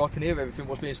 Make sure I can hear everything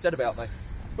what's being said about me.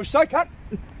 What you say, cat?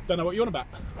 Don't know what you're on about.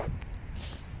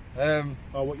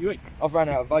 Oh, what you eat? I've run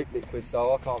out of vape liquid,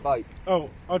 so I can't vape. Oh,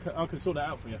 I can sort that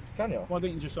out for you. Can you? Why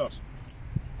didn't you just ask?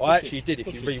 I actually did if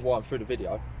What's you this? rewind through the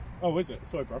video. Oh, is it?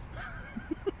 Sorry, bruv.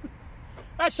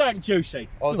 That's something juicy.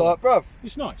 I was like, bruv,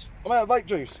 It's nice. I'm out of vape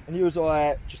juice. And you was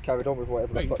like, just carried on with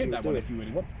whatever Mate, the you fuck can you keep were that one doing. if you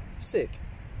really want. Sick.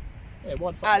 Yeah,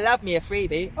 why the fuck? love me a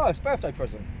freebie. Oh, it's a birthday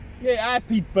present. Yeah,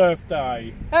 happy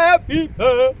birthday. Happy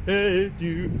birthday to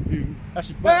you. That's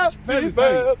a Happy very, very,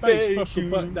 very birthday special to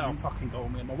birthday. you. Oh, fucking go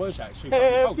on, man. My words out. It's too fucking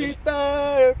cold, Happy isn't it?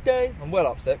 birthday. I'm well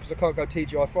upset because I can't go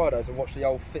TGI Fridays and watch the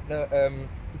old fit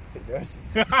nurses.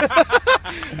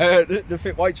 The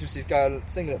fit waitresses go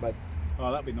singing it, mate. Oh,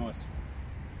 that'd be nice.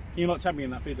 Can you like tag me in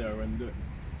that video and do it?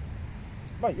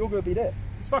 Mate, you're going to be there.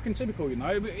 It's fucking typical, you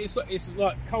know. It's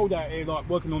like cold out here, like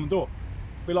working on the door.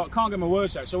 Be like, can't get my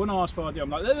words out. So when I ask for idea, I'm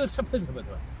like,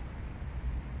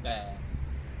 nah.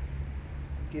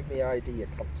 Give me ID, you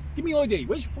cunt. Give me ID.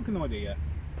 Where's your fucking ID at?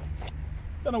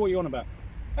 Don't know what you're on about.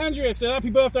 Andrea said, happy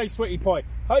birthday, sweetie pie.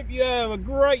 Hope you have a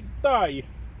great day.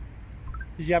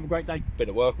 Did you have a great day? Been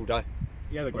at work all day.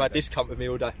 You had a I've great had day. this cunt with me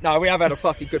all day. No, we have had a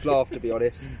fucking good laugh, to be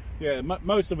honest. Yeah,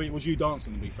 most of it was you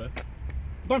dancing, to be fair.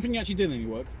 I don't think you actually did any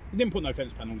work. You didn't put no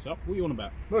fence panels up. What are you on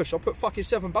about? Mush, I put fucking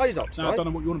 7 bays up today. No, I don't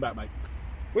know what you're on about, mate.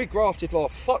 We grafted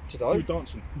like fuck You were today.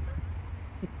 dancing.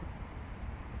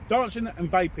 Dancing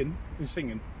and vaping and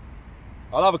singing.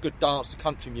 I love a good dance to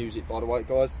country music, by the way,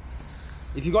 guys.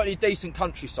 If you've got any decent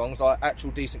country songs, like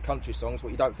actual decent country songs,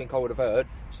 what you don't think I would have heard,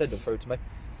 send them through to me.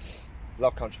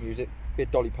 Love country music.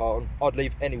 Bit Dolly Parton. I'd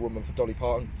leave any woman for Dolly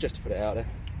Parton, just to put it out there.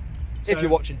 So- If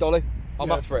you're watching Dolly, I'm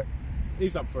Yeah. up for it.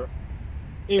 He's up for it.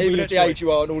 He'll Even be at the your toy. age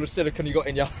you are and all the silicon you got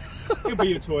in you. He'll be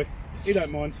your toy. He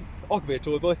don't mind. I could be a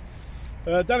toy boy.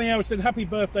 Danielle said, happy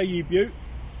birthday, you beaut.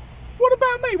 What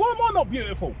about me? Why am I not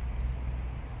beautiful?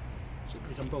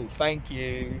 Because I'm bald. Thank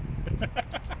you.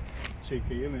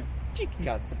 Cheeky, isn't it? Cheeky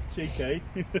cunt. Cheeky.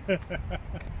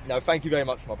 No, thank you very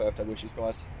much for my birthday wishes,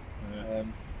 guys. Yeah.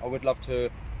 I would love to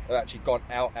have actually gone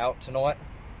out tonight.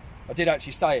 I did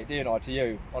actually say it, didn't I, to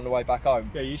you on the way back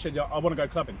home. Yeah, you said, I want to go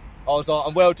clubbing. I was like,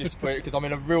 I'm well disappointed because I'm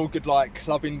in a real good like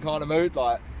clubbing kind of mood.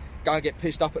 Like, go and get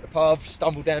pissed up at the pub,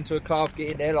 stumble down to a club,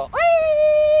 get in there like,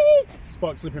 "Whee!"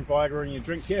 Spike slipping Viagra in your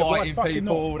drink. Yeah, why fighting fucking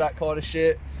people, not? that kind of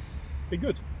shit. Be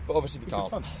good. But obviously we Be good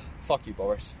can't. fun. Fuck you,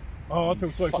 Boris. Oh, I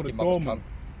feel sorry for the Fucking mother's doorman. cunt.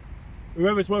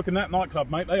 Whoever's working that nightclub,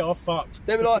 mate, they are fucked.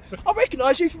 They were like, I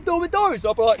recognise you from Dorman Doris.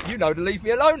 I'll be like, you know to leave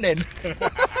me alone then.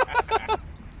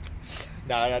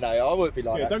 No, I won't be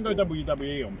like Yeah, that. don't go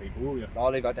WWE on people, will you?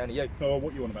 I'll leave that down to you. Oh,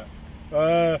 what you on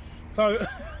about? Chloe,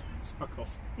 fuck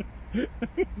off.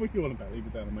 What you on about? Leave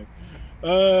it down to me.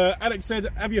 Alex said,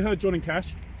 have you heard Johnny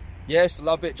Cash? Yes, I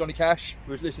love it, Johnny Cash.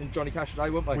 We was listening to Johnny Cash today,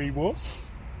 weren't we? We was.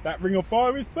 That ring of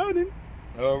fire is burning.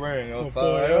 Oh, ring of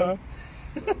Fire.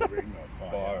 fire. The ring of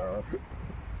fire.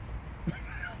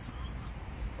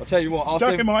 I'll tell you what,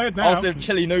 Stuck in my head now. after them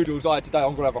chili noodles I had today,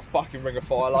 I'm going to have a fucking ring of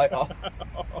fire later.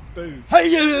 Oh, dude. Hey,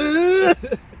 you!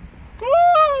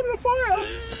 Oh, the fire!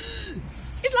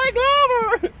 It's like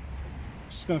lava!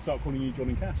 Just going to start calling you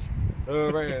Johnny Cash.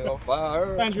 A ring of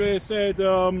fire. Andrea said,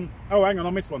 oh, hang on, I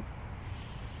missed one.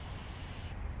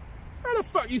 How the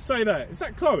fuck you say that? Is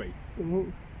that Chloe?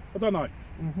 I don't know.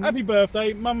 Happy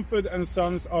birthday. Mumford and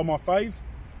Sons are my fave.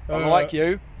 I like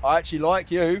you. I actually like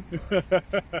you.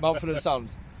 Mumford &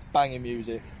 Sons. Banging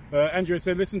music. Andrea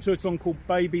said, listen to a song called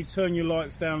Baby, Turn Your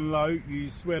Lights Down Low. You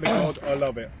swear to God, I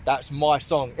love it. That's my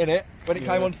song, innit? When it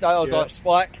came on today, I was like,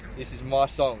 Spike, this is my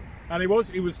song. And he was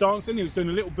dancing, he was doing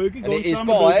a little boogie. And Go on, it is show him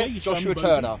the boogie, by show him Joshua the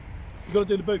boogie. Turner. You got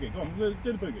to do the boogie. Go on,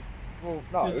 do the boogie. Well,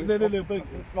 no. Do the little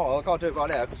boogie. No, I can't do it right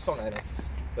now because the song ain't it.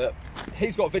 But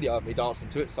he's got a video of me dancing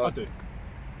to it, so... I do.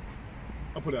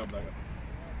 I'll put it up later.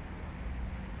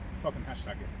 Fucking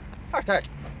hashtag it. Hashtag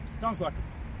Dance like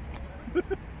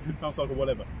Dance like a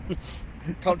whatever.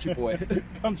 country boy.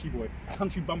 Country boy.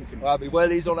 Country bumpkin. I had my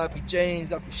wellies on, I had my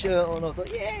jeans, I had my shirt on, I was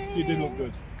like, yeah! You did look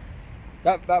good.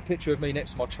 That picture of me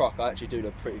next to my truck, I actually do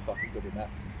look pretty fucking good in that.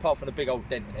 Apart from the big old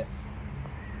dent in it.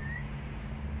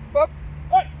 Up,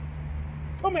 Hey!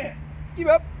 Come here! give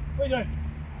up, What are you doing?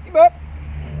 give up.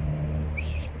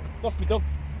 Lost me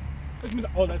dogs. Where's me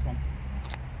oh, there's one.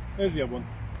 There's the other one.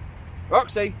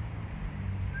 Roxy.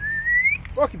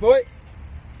 Rocky boy.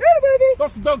 Hello, baby.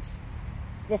 Lost the dogs.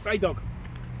 Lost a dog.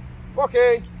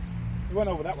 Rocky. He went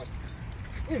over that way.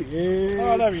 Here he is.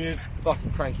 Oh, there he is.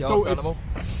 Fucking cranky ass Sorted. animal.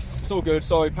 It's all good,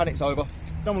 sorry, panic's over.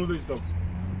 Don't want to lose dogs.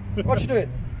 What you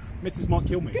doing? Mrs. might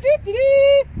kill me.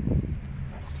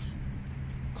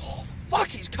 God,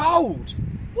 fuck, it's cold.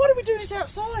 Why did we do this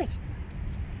outside?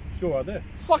 Sure, I do.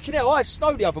 Fucking hell, I had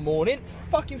snow the other morning.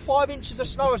 Fucking 5 inches of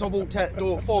snow as I walked out the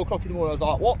door at 4 o'clock in the morning. I was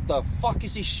like, what the fuck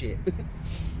is this shit?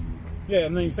 Yeah,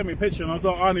 and then you sent me a picture and I was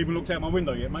like, I haven't even looked out my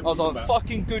window yet, mate. I was like,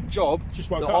 fucking good job Just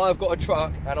woke that up. I've got a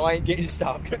truck and I ain't getting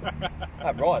stuck.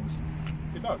 That rhymes.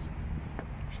 It does.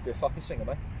 Should be a fucking singer,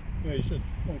 mate. Yeah, you should.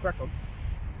 Come on, crack on.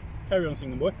 Carry on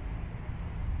singing, boy.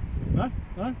 No?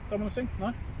 Don't want to sing?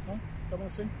 No? Don't want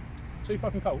to sing? Too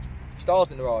fucking cold.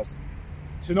 Stars in the eyes.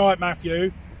 Tonight,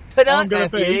 Matthew. Tonight, I'm gonna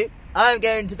Matthew, I'm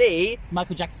going to be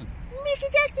Michael Jackson. Mickey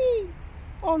Jackson.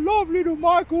 I love little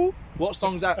Michael. What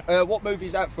song's that? What movie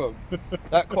is that from?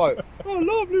 That quote. I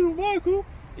love little Michael.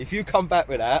 If you come back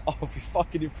with that, I'll be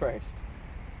fucking impressed.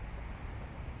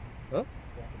 Huh?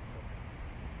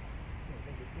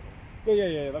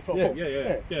 Yeah. That's what I thought.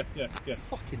 Yeah.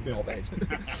 Fucking Yeah.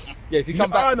 knobhead. Yeah, if you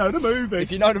come back, I know the movie.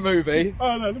 if you know the movie,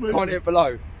 I know the movie. comment it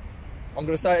below. I'm going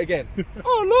to say it again.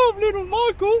 I love little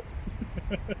Michael.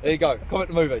 There you go. Comment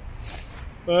the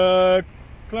movie.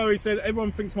 Chloe said,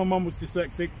 everyone thinks my mum was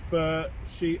dyslexic, but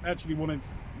she actually wanted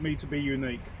me to be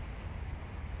unique.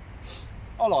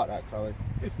 I like that, Chloe.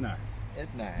 It's nice.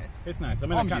 It's nice. It's nice. I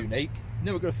mean, I'm I can't- unique.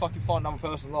 Never going to fucking find another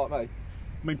person like me. I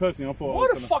mean, personally, I thought. Why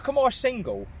the fuck am I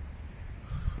single?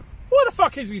 Why the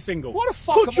fuck is he single? Why the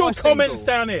fuck Put am your I comments single?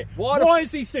 down here. Why Why, the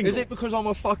is he single? Is it because I'm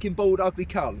a fucking bald, ugly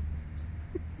cunt?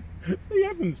 The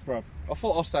heavens, bruv. I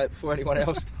thought I'd say it before anyone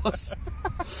else does.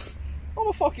 I'm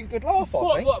a fucking good laugh,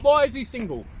 I think. Why is he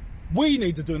single? We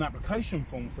need to do an application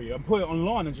form for you and put it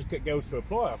online and just get girls to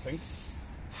apply, I think.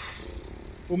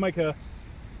 We'll make a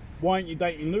Why Ain't You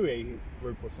Dating Louis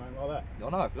group or something like that. I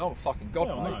know, I'm a fucking god,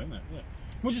 Yeah, I mate. know, isn't it? Yeah.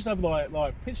 We'll just have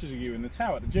like pictures of you in the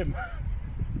tower at the gym.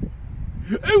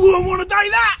 Who wouldn't want to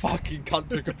date that? Fucking cunt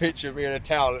took a picture of me in a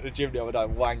towel at the gym the other day,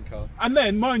 wanker. And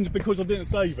then moaned because I didn't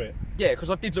save it. Yeah,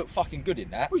 because I did look fucking good in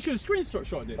that. We should have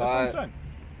screenshot it. That's what I'm saying.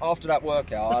 After that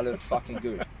workout, I looked fucking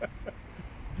good.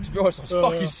 To be honest, I was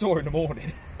fucking sore in the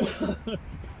morning.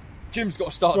 Jim's got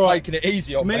to start Right. taking it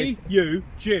easy on me. Me, you,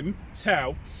 Jim,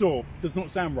 Tao, Saw does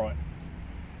not sound right.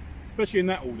 Especially in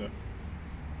that order.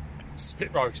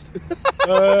 Split roast.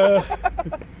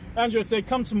 Andrew said,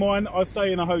 come to mine, I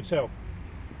stay in a hotel.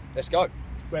 Let's go.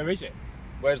 Where is it?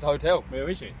 Where's the hotel? Where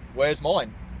is it? Where's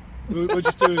mine? We're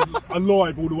just doing a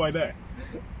live all the way there.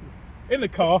 In the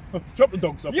car, drop the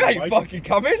dogs off. You ain't fucking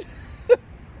coming.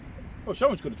 Oh,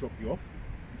 someone's got to drop you off.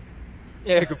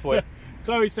 Yeah, good point.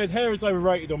 Chloe said hair is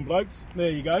overrated on blokes. There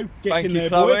you go. Gets Thank in you, there,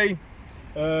 Chloe.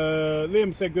 boy.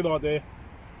 Liam said good idea.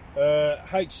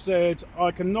 H said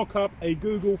I can knock up a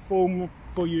Google form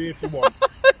for you if you want.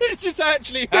 It's just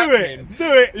actually Do happening. it.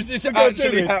 Do it. It's just We're gonna do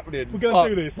actually this. happening. We're going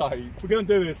to do Fuck's this. sake. We're going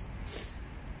to do this.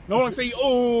 I want to see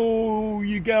all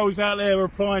you girls out there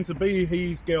applying to be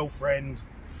his girlfriend.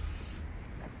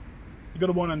 You got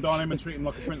to one and dine him and treat him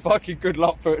like a princess. Fucking good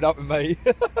luck putting up with me.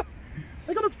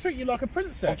 They got to treat you like a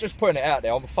princess. I'm just putting it out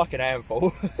there. I'm a fucking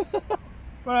handful.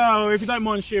 Well, if you don't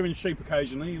mind shearing sheep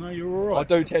occasionally, you know, you're all I right.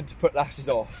 do tend to put lasses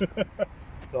off.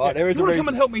 Like, there is You a wanna reason. come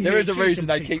and help me there here, is a shear reason some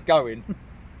they sheep? keep going.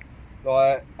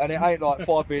 Like, and it ain't like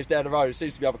 5 minutes down the road. It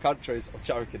seems to be other countries. I'm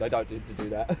joking. They don't need to do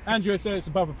that. Andrew said it's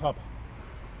above a pub.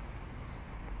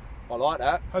 I like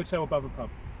that. Hotel above a pub.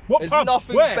 What There's pub?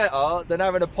 nothing Where? better than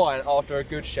having a pint after a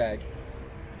good shag.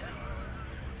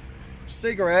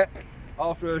 Cigarette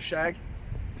after a shag.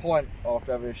 Pint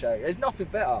after having a shag. There's nothing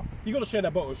better. You got to share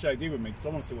that bottle of Shag D with me because I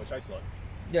want to see what it tastes like.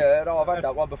 Yeah, no, I've had That's-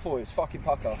 that one before. It's fucking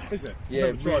pucker. Is it? Yeah,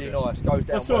 Never tried really it. nice. Goes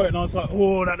down I saw well. it and I was like,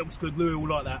 oh, that looks good. Louis will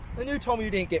like that. And you told me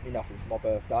you didn't get me nothing for my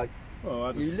birthday. Oh, I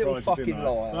had to You surprise little you, fucking didn't I?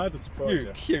 liar. I had to surprise You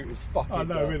you. cute as fucking. I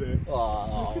know, girl. innit?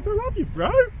 Oh, Because I love you,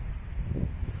 bro.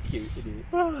 cute, isn't it?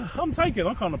 I'm taken.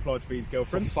 I can't apply to be his I'm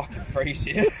girlfriend. fucking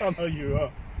freezing. I know you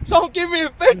are. Don't give me a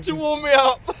bed to warm me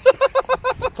up.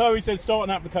 Chloe said, start an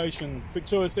application.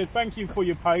 Victoria said, thank you for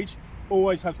your page.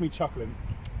 Always has me chuckling.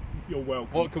 You're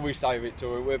welcome. What can we say,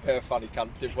 Victoria? We're a pair of funny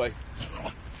cunts, aren't we?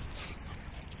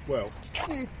 Well,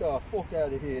 Get the fuck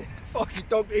out of here. Fucking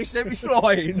dog, he sent me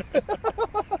flying.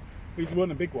 he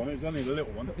wasn't a big one. It was only the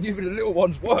little one. Even the little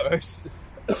one's worse.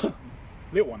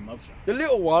 Little one loves you. The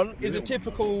little one is a little one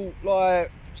typical, like,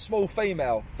 small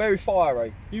female. Very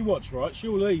fiery. You watch, right?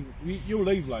 She'll leave. You'll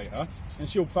leave later, and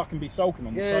she'll fucking be sulking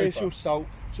on the Yeah, sofa. she'll sulk.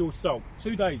 She'll sulk.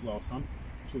 2 days last time.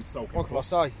 She was sulking. What can I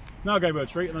say? Now I gave her a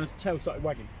treat, and then her tail started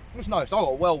wagging. It was nice. I've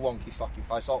got a well wonky fucking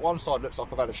face. Like, one side looks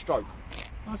like I've had a stroke.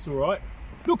 That's all right.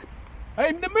 Look,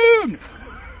 I'm the moon.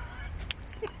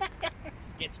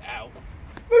 Get out.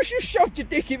 Well, you shoved your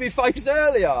dick in my face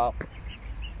earlier.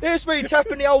 Here's me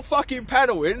tapping the old fucking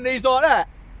panel in, and he's like that.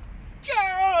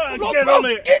 Get on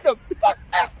it. Get the fuck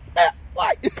out.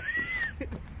 Wait.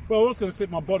 Well, I was going to slip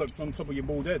my bollocks on top of your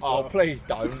bald head. Oh, but please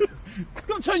don't. it's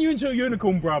going to turn you into a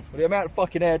unicorn, bruv. The amount of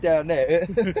fucking hair down there.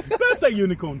 Birthday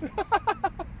unicorn.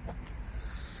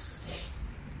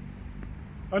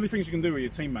 Only things you can do with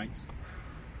your teammates.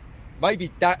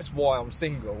 Maybe that's why I'm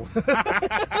single.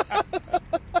 I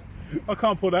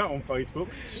can't put that on Facebook.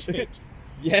 Shit.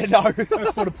 Yeah, no.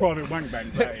 That's for the private wank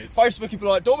bank, that is. Facebook, you'd be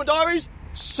like, Dorman Diaries,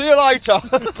 see you later.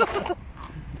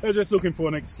 They're just looking for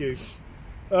an excuse.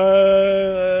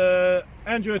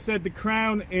 Andrea said the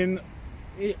Crown in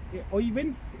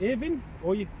Irvin?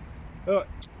 Or you?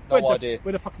 idea.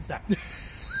 Where the fuck is that?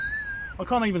 I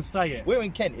can't even say it. We're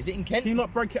in Kent. Is it in Kent? Can you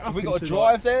like break it up? Have we got to into,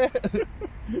 drive there?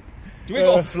 Do we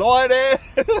got to fly there?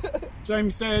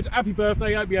 James said, happy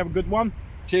birthday, hope you have a good one.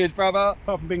 Cheers, brother.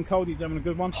 Apart from being cold, he's having a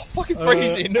good one. Oh, fucking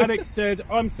freezing. Alex said,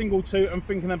 I'm single too and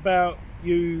thinking about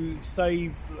you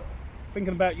save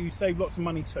lots of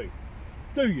money too.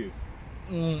 Do you?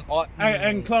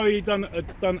 And Chloe done.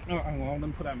 Hang on, let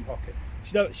me put that in my pocket.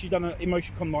 She done an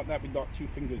emoticon like that with like 2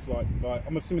 fingers, like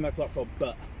I'm assuming that's like for a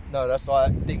butt. No, that's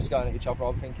like dicks going at each other,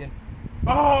 I'm thinking.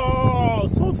 Oh,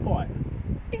 sword fight.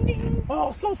 Ding ding.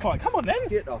 Oh, sword fight. Come on then.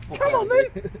 Get the fuck Come out on of then.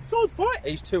 here. Sword fight.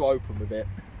 He's too open with it.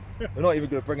 We're not even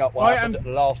going to bring up what happened at the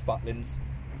last Butlins.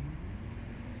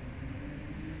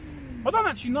 I don't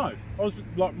actually know. I was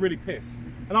like really pissed.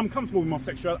 And I'm comfortable with my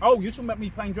sexuality. Oh, you're talking about me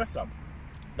playing dress up?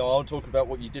 No, I'm talking about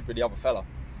what you did with the other fella.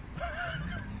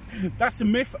 That's a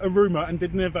myth, a rumour, and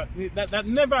that never You're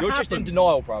happened. just in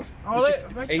denial, bruv. Oh,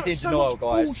 He's in so denial, much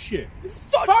guys. Bullshit.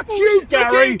 Fuck you,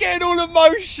 Gary. You're getting all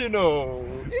emotional.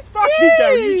 Fuck you,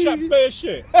 Gary. You chat bare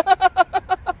shit.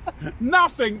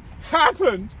 Nothing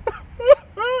happened.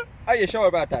 Are you sure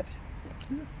about that?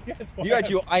 Yes, You had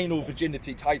your anal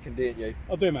virginity taken, didn't you?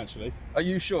 I do, actually. Are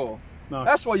you sure? No.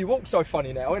 That's why you walk so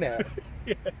funny now, isn't it?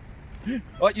 Yeah.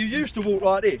 Like, you used to walk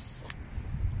like this.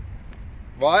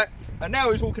 Right? And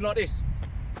now he's walking like this.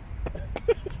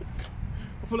 I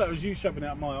thought that was you shoving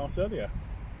out my arse earlier.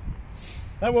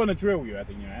 That wasn't a drill you had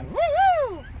in your hands.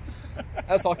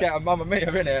 That's like out of Mamma Mia,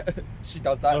 innit? She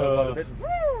does that a lot of it.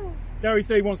 Gary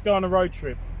said he wants to go on a road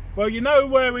trip. Well, you know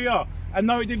where we are. And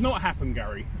no, it did not happen,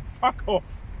 Gary. Fuck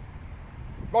off.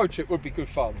 Road trip would be good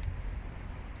fun.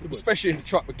 Especially in the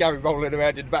truck with Gary rolling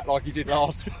around in the back like he did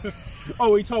last time.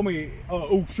 Oh, he told me,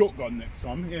 shotgun next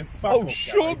time. Yeah, fuck off, Gary.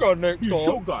 Shotgun next time.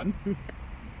 Shotgun?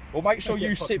 Well, make sure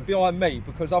you sit behind me,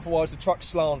 because otherwise the truck's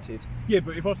slanted. Yeah,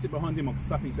 but if I sit behind him, I can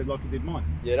slap his head like he did mine.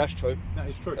 Yeah, that's true. That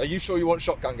is true. Are you sure you want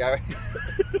shotgun, Gary?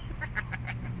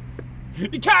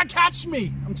 You can't catch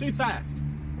me! I'm too fast.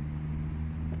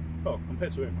 Oh,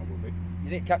 compared to him, I will be. You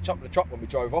didn't catch up with the truck when we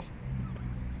drove off.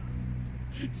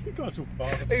 You guys are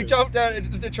bastards. He jumped out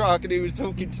into the truck and he was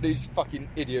talking to these fucking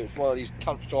idiots while these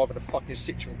cunts driving a fucking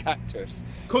Citroen Cactus.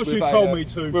 Of course With you a, told me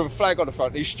to. With a flag on the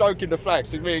front. He's stroking the flag,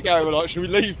 so me and Gary were like, should we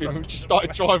leave him? And just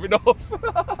started driving off.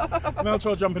 And I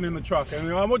tried jumping in the truck, and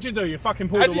what'd you do? You fucking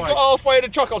pulled As away. he got halfway in the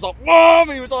truck, I was like, Mom!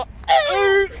 He was like,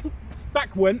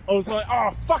 Back went, I was like,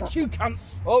 oh, fuck you,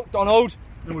 cunts. oh, Donald.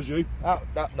 It was you. No,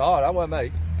 that weren't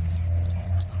me.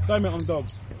 Blame it on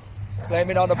dogs.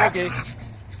 Blaming on the buggy.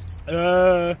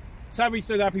 Tabby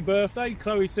said happy birthday.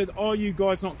 Chloe said, are you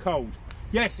guys not cold?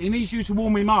 Yes, he needs you to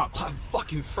warm him up. I'm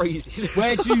fucking freezing.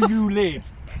 Where do you live?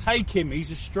 Take him,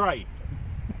 he's a stray.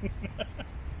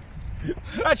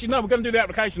 Actually, no, we're going to do the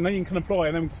application, then you can apply,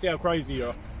 and then we can see how crazy you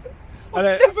are.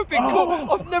 I've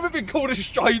never been called a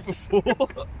stray before.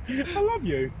 I love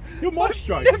you. You're my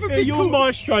stray. never been you're called-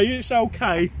 my stray, it's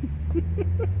okay.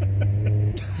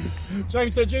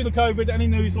 James said, due to COVID, any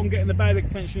news on getting the bail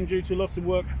extension due to loss of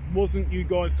work? Wasn't you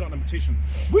guys starting a petition?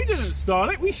 We didn't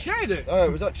start it, we shared it. Oh,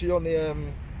 it was actually on the...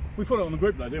 We put it on the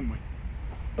group though, didn't we?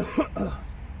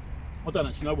 I don't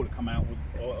actually know what it come out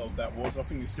of that was. I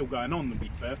think it's still going on, to be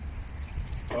fair.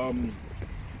 I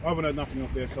haven't heard nothing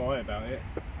off the SIA about it.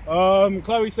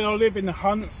 Chloe said, I live in the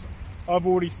Hunts. I've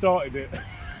already started it.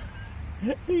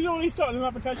 She's already started an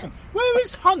application. Where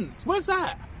is Hunts? Where's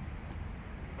that?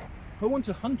 I want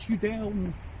to hunt you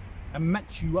down and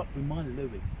match you up with my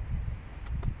Louis.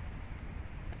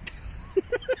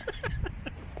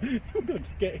 I'm going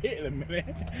to get hit in a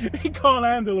minute. He can't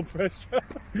handle the pressure.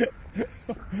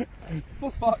 For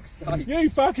fuck's sake. You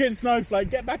fucking snowflake,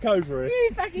 get back over it.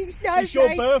 You fucking snowflake. It's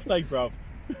your birthday, bruv.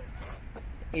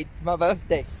 It's my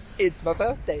birthday. It's my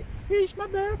birthday. It's my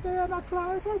birthday and I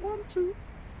cry if I want to.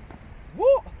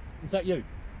 What? Is that you?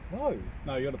 No.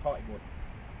 No, you're the party boy.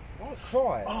 I don't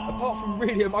cry. Apart from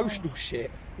really emotional shit.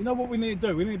 You know what we need to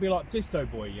do? We need to be like Disco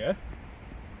Boy, yeah?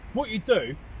 What you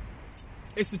do,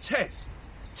 it's a test.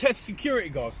 Test security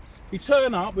guards. You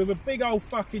turn up with a big old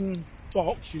fucking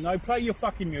box, you know, play your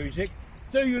fucking music,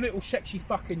 do your little sexy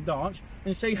fucking dance,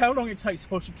 and see how long it takes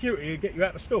for security to get you out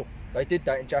of the store. They did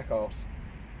that in Jackass.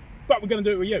 But we're going to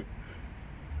do it with you.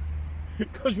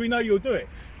 Because we know you'll do it.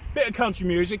 Bit of country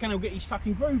music and he'll get his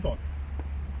fucking groove on.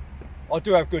 I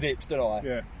do have good hips, don't I?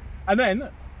 Yeah. And then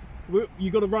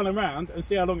you got to run around and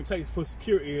see how long it takes for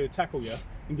security to tackle you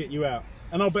and get you out.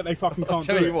 And I'll bet they fucking I'll can't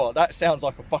tell do you it. what, that sounds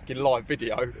like a fucking live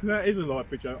video. That is a live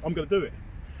video. I'm going to do it.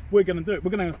 We're going to do it.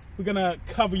 We're going to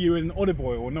cover you in olive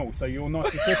oil and all, so you're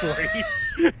nice and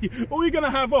slippery. All you're going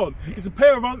to have on is a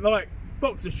pair of like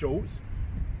boxer shorts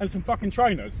and some fucking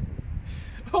trainers.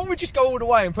 Why don't we just go all the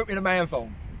way and put me in a man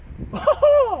phone?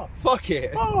 Fuck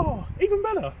it. Oh, even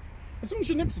better. As long as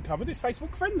your nips are covered, it's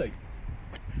Facebook friendly.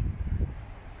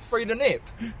 Free the nip.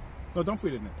 No, don't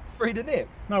feed it. Free the nip.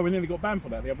 No, we nearly got banned for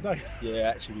that the other day.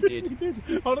 Yeah, actually we We did.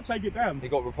 did. I had to take it down. It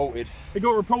got reported. It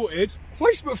got reported.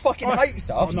 Facebook fucking hates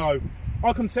us. Oh, no.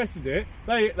 I contested it.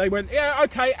 They went, yeah,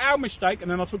 okay, our mistake,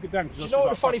 and then I took it down. Do you know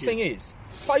what the funny thing is?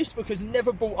 Facebook has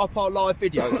never brought up our live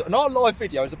videos, and our live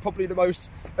videos are probably the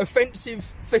most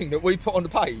offensive thing that we put on the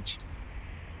page.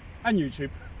 And YouTube.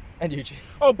 And YouTube.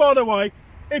 Oh, by the way,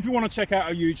 if you want to check out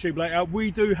our YouTube later,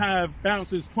 we do have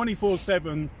Bouncers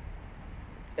 24/7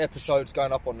 Episodes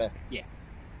going up on there. Yeah.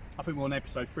 I think we're on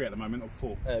episode 3 at the moment, or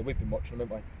 4. We've been watching them,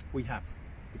 haven't we? We have,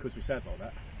 because we said like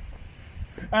that.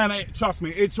 And trust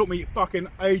me, it took me fucking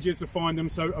ages to find them,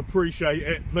 so appreciate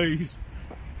it, please.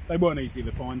 They weren't easy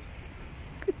to find.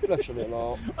 Bless your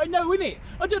little heart. I know, innit?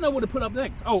 I don't know what to put up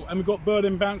next. Oh, and we've got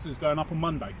Burden Bouncers going up on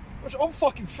Monday. I'm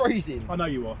fucking freezing. I know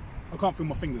you are. I can't feel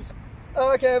my fingers.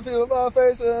 I can feel my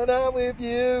face when I'm with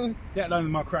you. Let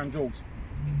alone my crown jewels.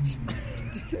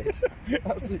 Dickhead.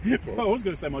 Absolute dickhead. Well, I was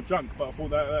going to say my junk, but I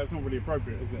thought that's not really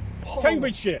appropriate, is it? Oh.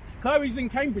 Cambridgeshire. Chloe's in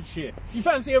Cambridgeshire. You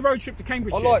fancy a road trip to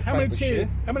Cambridgeshire? I like how Cambridgeshire.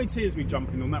 many tiers we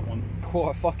jumping on that one?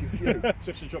 Quite a fucking few.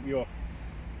 Just to drop you off.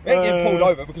 We ain't getting pulled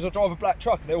over because I drive a black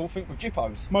truck and they all think we're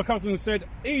jippos. My cousin said,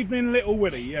 evening, little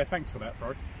Willie. Yeah, thanks for that,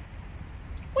 bro.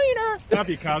 Wiener. Love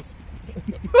you, cuz.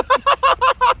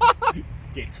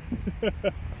 Git.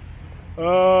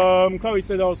 Chloe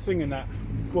said I was singing that.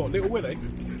 What, Little Willie?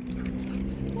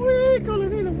 We're gonna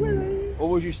Little Willie. What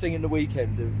was you singing the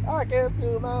weekend, dude? I can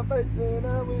feel my face when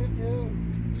I'm with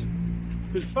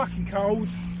you. It's fucking cold.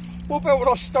 What about when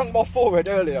I stung my forehead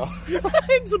earlier?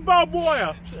 Into barbed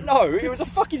wire. No, it was a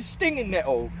fucking stinging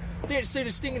nettle. I didn't see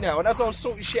the stinging nettle, and as I was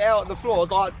sorting shit out on the floor, I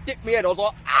was like, dipped my head, I was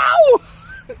like, ow!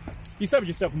 You stabbed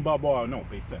yourself in barbed wire,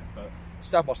 not be fair, but...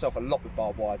 Stabbed myself a lot with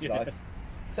barbed wire today. Yeah.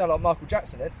 Sound like Michael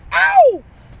Jackson then. Ow!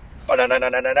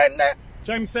 Ba-na-na-na-na-na-na.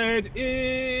 James said,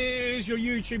 is your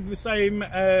YouTube the same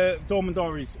Dorman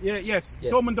Diaries? Yes.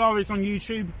 Dorman Diaries on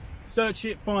YouTube. Search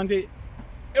it, find it.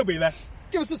 It'll be there.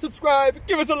 Give us a subscribe,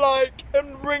 give us a like,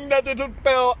 and ring that little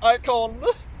bell icon.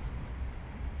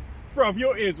 Bruv,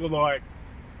 your ears are like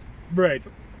red.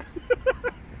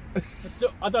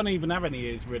 I don't even have any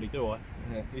ears, really, do I?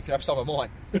 Yeah, you can have some of mine.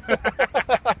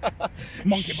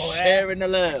 Monkey boy. Sharing the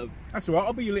love. That's all right,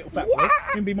 I'll be your little fat boy. You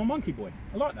can be my monkey boy.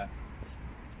 I like that.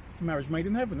 It's a marriage made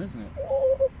in heaven, isn't it?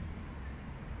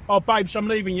 Oh, babes, I'm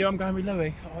leaving you. I'm going with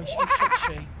Louie. Oh,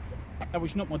 she. That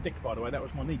was not my dick, by the way. That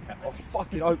was my kneecap. I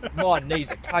fucking hope my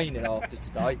knees are caning after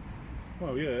today.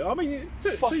 Well, yeah. I mean,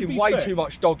 fucking way too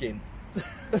much dogging.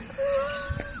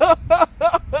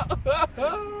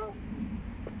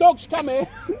 Dogs, come here.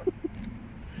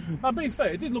 I'll be fair,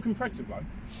 it did look impressive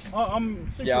though. I'm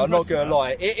super I'm not gonna now.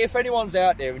 lie. If anyone's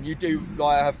out there and you do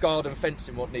like have garden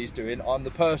fencing, what he's doing, I'm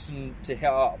the person to hit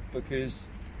up because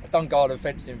I've done garden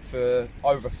fencing for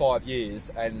over 5 years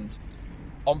and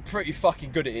I'm pretty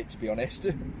fucking good at it, to be honest.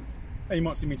 Hey, you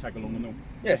might see me tag along and all.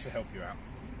 Yeah. Just to help you out.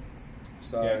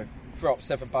 So threw up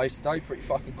 7 bays today, pretty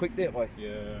fucking quick, didn't we?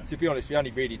 Yeah. To be honest, we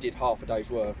only really did half a day's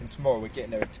work, and tomorrow we're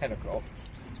getting there at 10 o'clock.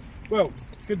 Well,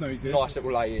 good news is... Nice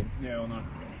little lay in. Yeah, I know.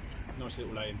 Nice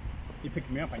little lay in. You're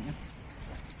picking me up, ain't you?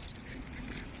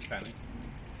 Apparently.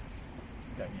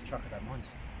 Go in your truck, I don't mind.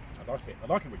 I like it. I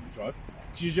like it when you drive.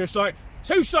 Because you're just like,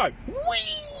 too slow.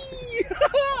 Whee!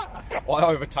 I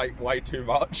overtake way too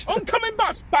much. Oncoming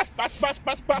bus! Bus!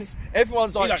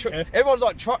 Everyone's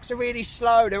like, trucks are really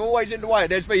slow, they're always in the way.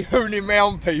 There's me hooning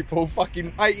round people,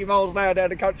 fucking 80 miles an hour down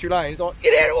the country lanes, like,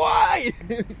 get out of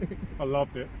the way! I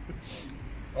loved it.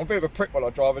 I'm a bit of a prick when I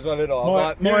drive as well, isn't I? I'm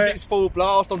like, music's full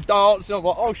blast, I'm dancing, I'm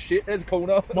like, oh shit, there's a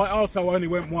corner. My arsehole only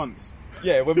went once.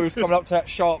 Yeah, when we was coming up to that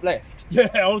sharp left. Yeah,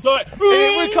 I was like...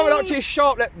 We're coming up to his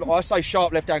sharp left, I say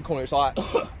sharp left-hand corner, it's like,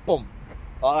 boom,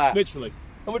 like that. Literally.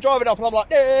 And we're driving up and I'm like,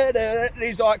 nah, nah, and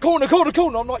he's like, corner.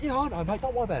 I'm like, yeah, I know, mate,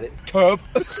 don't worry about it. Curb.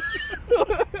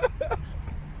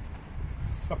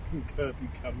 Fucking curb, you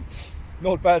cunt.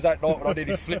 Not as bad as that night when I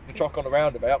nearly flipped the truck on the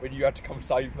roundabout when you had to come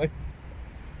save me.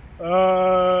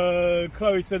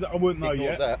 Chloe said that I wouldn't know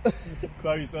Ignores yet. that.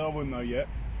 Chloe said I wouldn't know yet.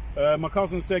 My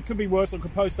cousin said, could be worse, I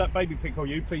could post that baby pic on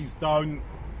you. Please don't.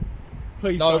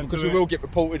 Please No, don't because do we it. will get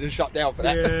reported and shut down for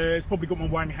that. Yeah, it's probably got my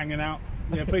wang hanging out.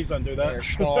 Yeah, please don't do that. Yeah,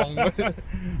 strong.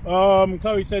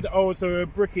 Chloe said, oh, it's a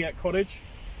brickie at Cottage.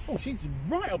 Oh, she's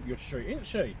right up your street, isn't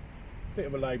she? Bit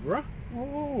of a labourer.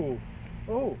 Oh.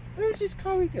 Who's this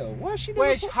Chloe girl? Why has she never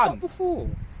Where's popped Hunt? up before?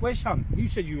 Where's Hunt? You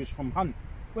said you was from Hunt.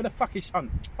 Where the fuck is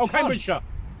Hunt? Oh, Cambridgeshire.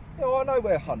 Yeah, well, I know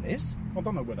where Hunt is. I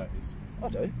don't know where that is. I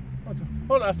do.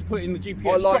 I'll have to put it in the GPS,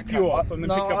 I like drop you off and then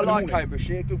pick up in the morning.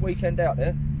 Cambridgeshire. Good weekend out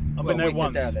there. I've been there weekend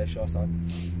once. down there, shall I say.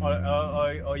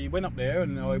 I went up there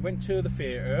and I went to the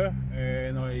theatre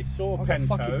and I saw I got Pento.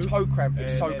 fucking toe cramp,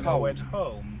 it's and so then cold. I went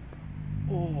home.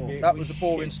 Oh, It that was was a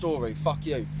boring shit. story. Fuck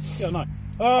you. Yeah, I know.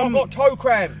 I've got toe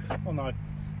cramp. Oh no.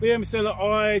 Liam said that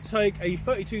I take a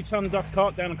 32-ton dust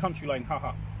cart down a country lane.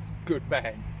 Haha. Good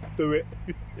man. Do it.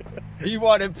 You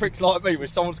one of them pricks like me when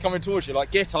someone's coming towards you,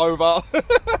 like, get over.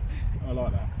 I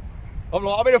like that. I'm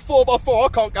like, I'm in a 4x4, I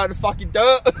can't go in the fucking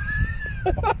dirt.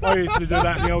 I used to do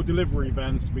that in the old delivery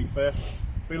vans, to be fair.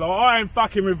 Be like, I ain't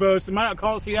fucking reversing, mate. I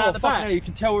can't see out the fucking back. hell, you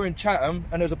can tell we're in Chatham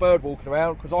and there's a bird walking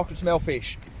around because I can smell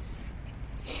fish.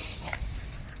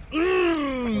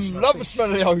 Love the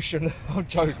smell of the ocean. I'm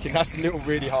joking, that's a little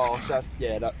really harsh. I'll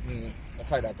take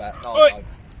that back. No, Oi. no.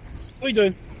 What are you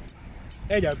doing?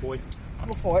 Hello, boy. I'm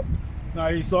a fight. No,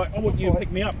 he's like, I want you to Alright.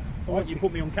 pick me up. I want you to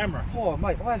put me on camera. Oh,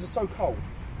 mate, my hands are so cold.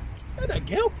 Hello,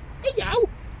 girl.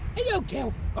 Hello,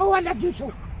 girl. Oh, I love you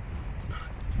too.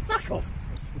 Fuck off.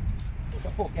 Get the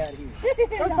fuck out of here.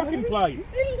 Go fucking play.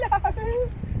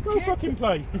 Go fucking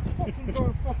play.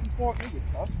 Go fucking fight me, you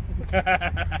cunt.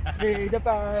 See the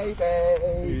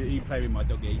baby. You play with my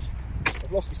doggies.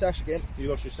 I've lost my sash again. You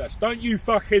lost your sash. Don't you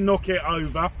fucking knock it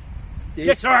over. Yeah.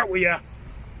 Get out with you.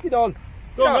 Get on.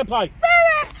 Go on, No. go play.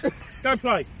 Go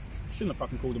play. Shouldn't have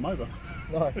fucking called them over.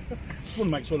 No. Just want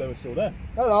to make sure they were still there.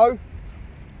 Hello. Do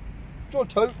you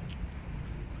want a toot?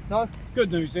 No?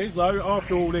 Good news is, though,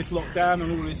 after all this lockdown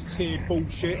and all this tier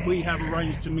bullshit, we have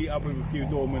arranged to meet up with a few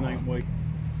doormen, ain't we?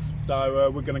 So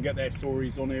we're going to get their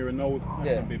stories on here and all. That's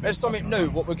Yeah. gonna be a bit There's something new,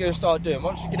 what we're going to start doing.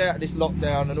 Once we get out of this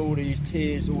lockdown and all these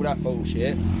tiers, all that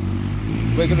bullshit,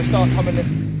 we're we're going to start coming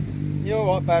in. You're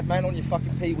alright, bad man, on your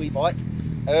fucking pee-wee bike.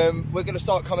 We're going to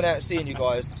start coming out and seeing you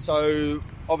guys. So,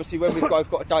 obviously, when we've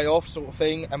both got a day off sort of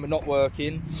thing, and we're not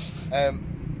working, day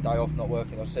off, not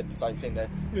working, I said the same thing there.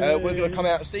 We're going to come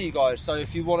out and see you guys. So,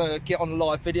 if you want to get on the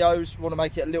live videos, want to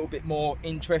make it a little bit more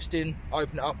interesting,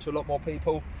 open it up to a lot more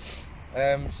people.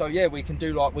 So, yeah, we can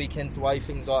do like weekends away,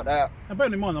 things like that. And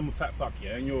bearing in mind, I'm a fat fuck,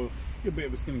 yeah, and you're a bit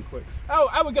of a skinny quick. How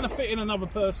are we going to fit in another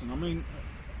person? I mean,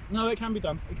 no, it can be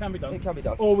done. It can be done. It can be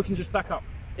done. Or we can just back up.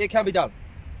 It can be done.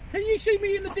 Can you see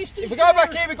me in the distance? If we go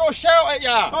back here, we've got to shout at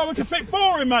ya! Oh, we can fit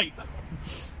 4 in, mate!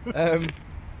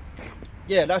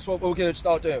 Yeah, that's what we're going to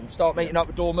start doing. Start meeting up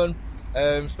with Dorman,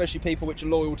 especially people which are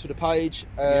loyal to the page.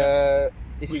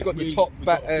 If you've got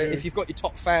your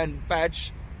top fan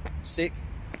badge, sick.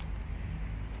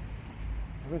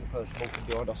 There is a person walking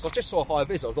behind us. I just saw a high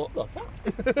vis. I was like, what the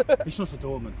fuck? He's not a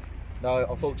doorman. No,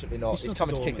 unfortunately not. He's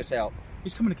coming to kick us out.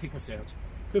 He's coming to kick us out.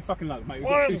 Good fucking luck, mate. We've Oh,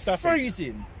 got 2 it's staffies.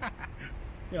 freezing.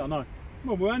 Yeah, I know.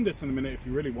 Well, we'll end this in a minute if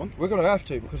you really want. We're going to have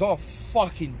to because our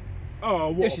fucking... Oh,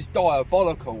 what? This is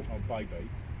diabolical. Oh, baby.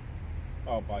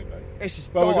 Oh, baby. This is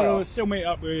But we're dire. going to still meet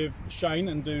up with Shane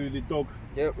and do the dog.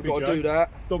 Yeah, we've video. got to do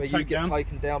that. Dog where you get takedown.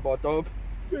 taken down by a dog.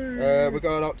 We're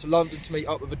going up to London to meet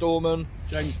up with a doorman.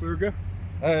 James Burger.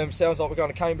 Sounds like we're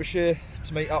going to Cambridgeshire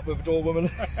to meet up with a doorwoman.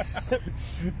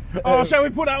 Oh, shall we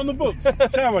put that on the books?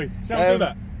 Shall we? Shall we do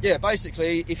that? Yeah,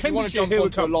 basically, if you want to Cambridgeshire jump Hill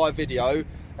onto a Cup. live video,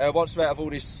 once we're out of all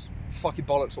this fucking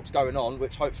bollocks what's going on,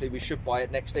 which hopefully we should buy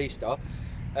it next Easter,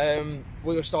 we're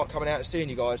going to start coming out and seeing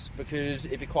you guys because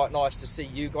it'd be quite nice to see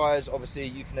you guys. Obviously,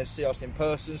 you can then see us in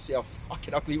person, see how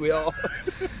fucking ugly we are.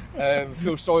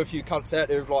 Feel sorry for you cunts out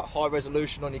there with like high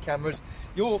resolution on your cameras.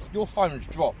 Your phone's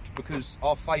dropped because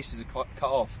our faces are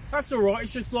cut off. That's alright,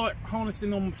 it's just like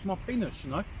harnessing on to my penis,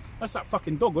 you know? That's that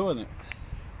fucking dog, isn't it?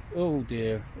 Oh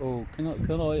dear. Oh, can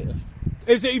I?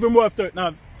 Is it even worth doing?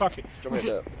 No, fuck it. Do you want me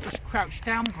to do it? Just crouch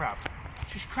down, bruv.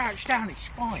 Just crouch down, it's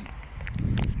fine.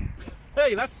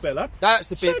 Hey, that's better.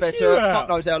 That's a bit Check better. you out. Fuck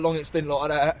knows how long it's been like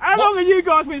that. How long have you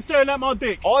guys been staring at my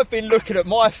dick? I've been looking at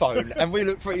my phone and we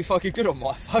look pretty fucking good on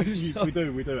my phone. So. We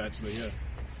do actually, yeah.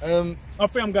 I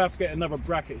think I'm going to have to get another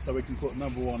bracket so we can put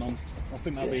another one on. I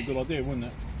think that'd be a good idea, wouldn't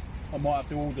it? I might have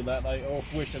to order that later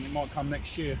off Wish and it might come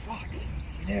next year. Fucking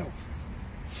hell.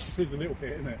 It is a little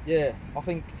bit, isn't it? Yeah, I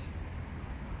think.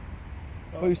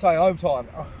 What do you say, home time?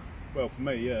 Well, for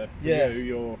me, yeah. For Yeah.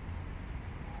 you,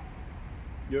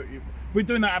 we're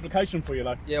doing that application for you,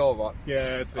 though. Yeah, alright.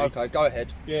 Yeah, see. Okay, go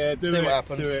ahead. Yeah, do See it. what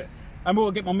happens. Do it. And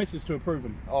we'll get my missus to approve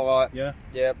them. Alright. Yeah.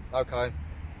 Yeah, okay.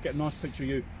 Get a nice picture of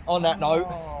you. On that note,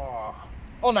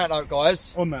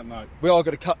 guys, On that note. we are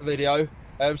going to cut the video.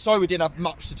 Sorry we didn't have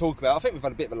much to talk about. I think we've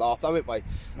had a bit of a laugh though, haven't we?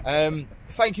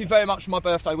 Thank you very much for my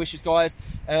birthday wishes, guys.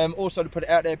 Also, to put it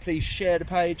out there, please share the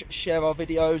page, share our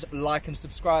videos, like and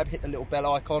subscribe, hit the little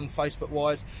bell icon,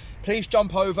 Facebook-wise. Please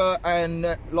jump over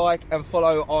and like and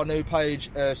follow our new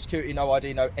page, Security No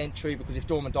ID No Entry, because if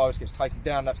Dorman Diaries gets taken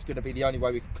down, that's going to be the only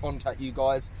way we can contact you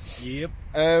guys. Yep.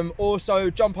 Also,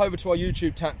 jump over to our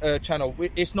YouTube channel.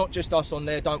 It's not just us on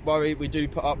there, don't worry. We do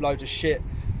put up loads of shit,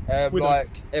 like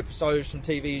episodes from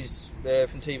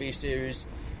TV series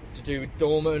to do with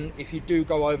Dorman. If you do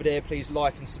go over there, please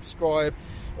like and subscribe.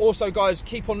 Also, guys,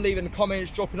 keep on leaving the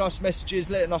comments, dropping us messages,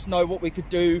 letting us know what we could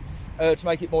do to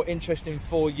make it more interesting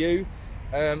for you.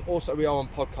 Also, we are on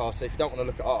podcasts, so if you don't want to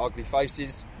look at our ugly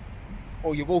faces,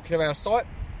 or you're walking around site,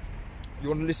 you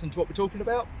want to listen to what we're talking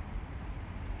about,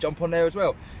 jump on there as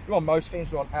well. We're on most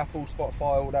things. We're on Apple,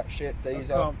 Spotify, all that shit. I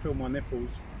can't feel my nipples.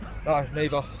 No,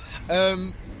 neither.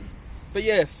 But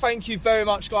yeah, thank you very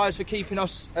much, guys, for keeping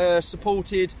us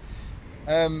supported.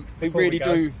 We really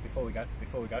do. Before we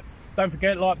go. Don't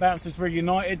forget, like Bouncers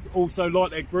Reunited. Also, like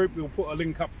their group. We'll put a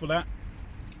link up for that.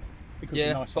 Because we're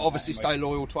Yeah, nice but like obviously that, stay anyway.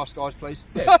 loyal to us, guys, please.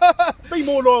 Be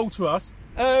more loyal to us.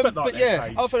 But like their yeah,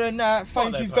 page. other than that,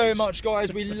 thank their you very page. much,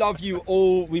 guys. We love you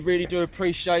all. We really do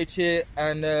appreciate it.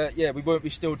 And yeah, we won't be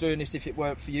still doing this if it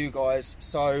weren't for you guys.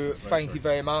 So thank you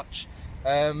very much.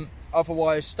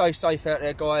 Otherwise, stay safe out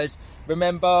there, guys.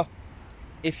 Remember,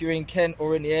 if you're in Kent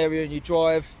or in the area and you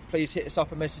drive, please hit us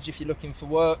up a message if you're looking for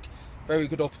work. Very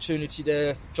good opportunity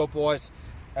there, job-wise.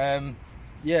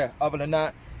 Yeah, other than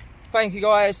that, thank you,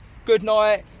 guys. Good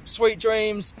night, sweet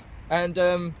dreams,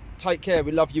 and take care.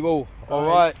 We love you all. All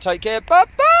right, take care.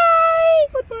 Bye-bye.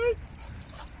 Bye-bye.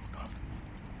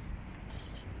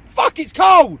 Fuck, it's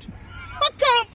cold. I can't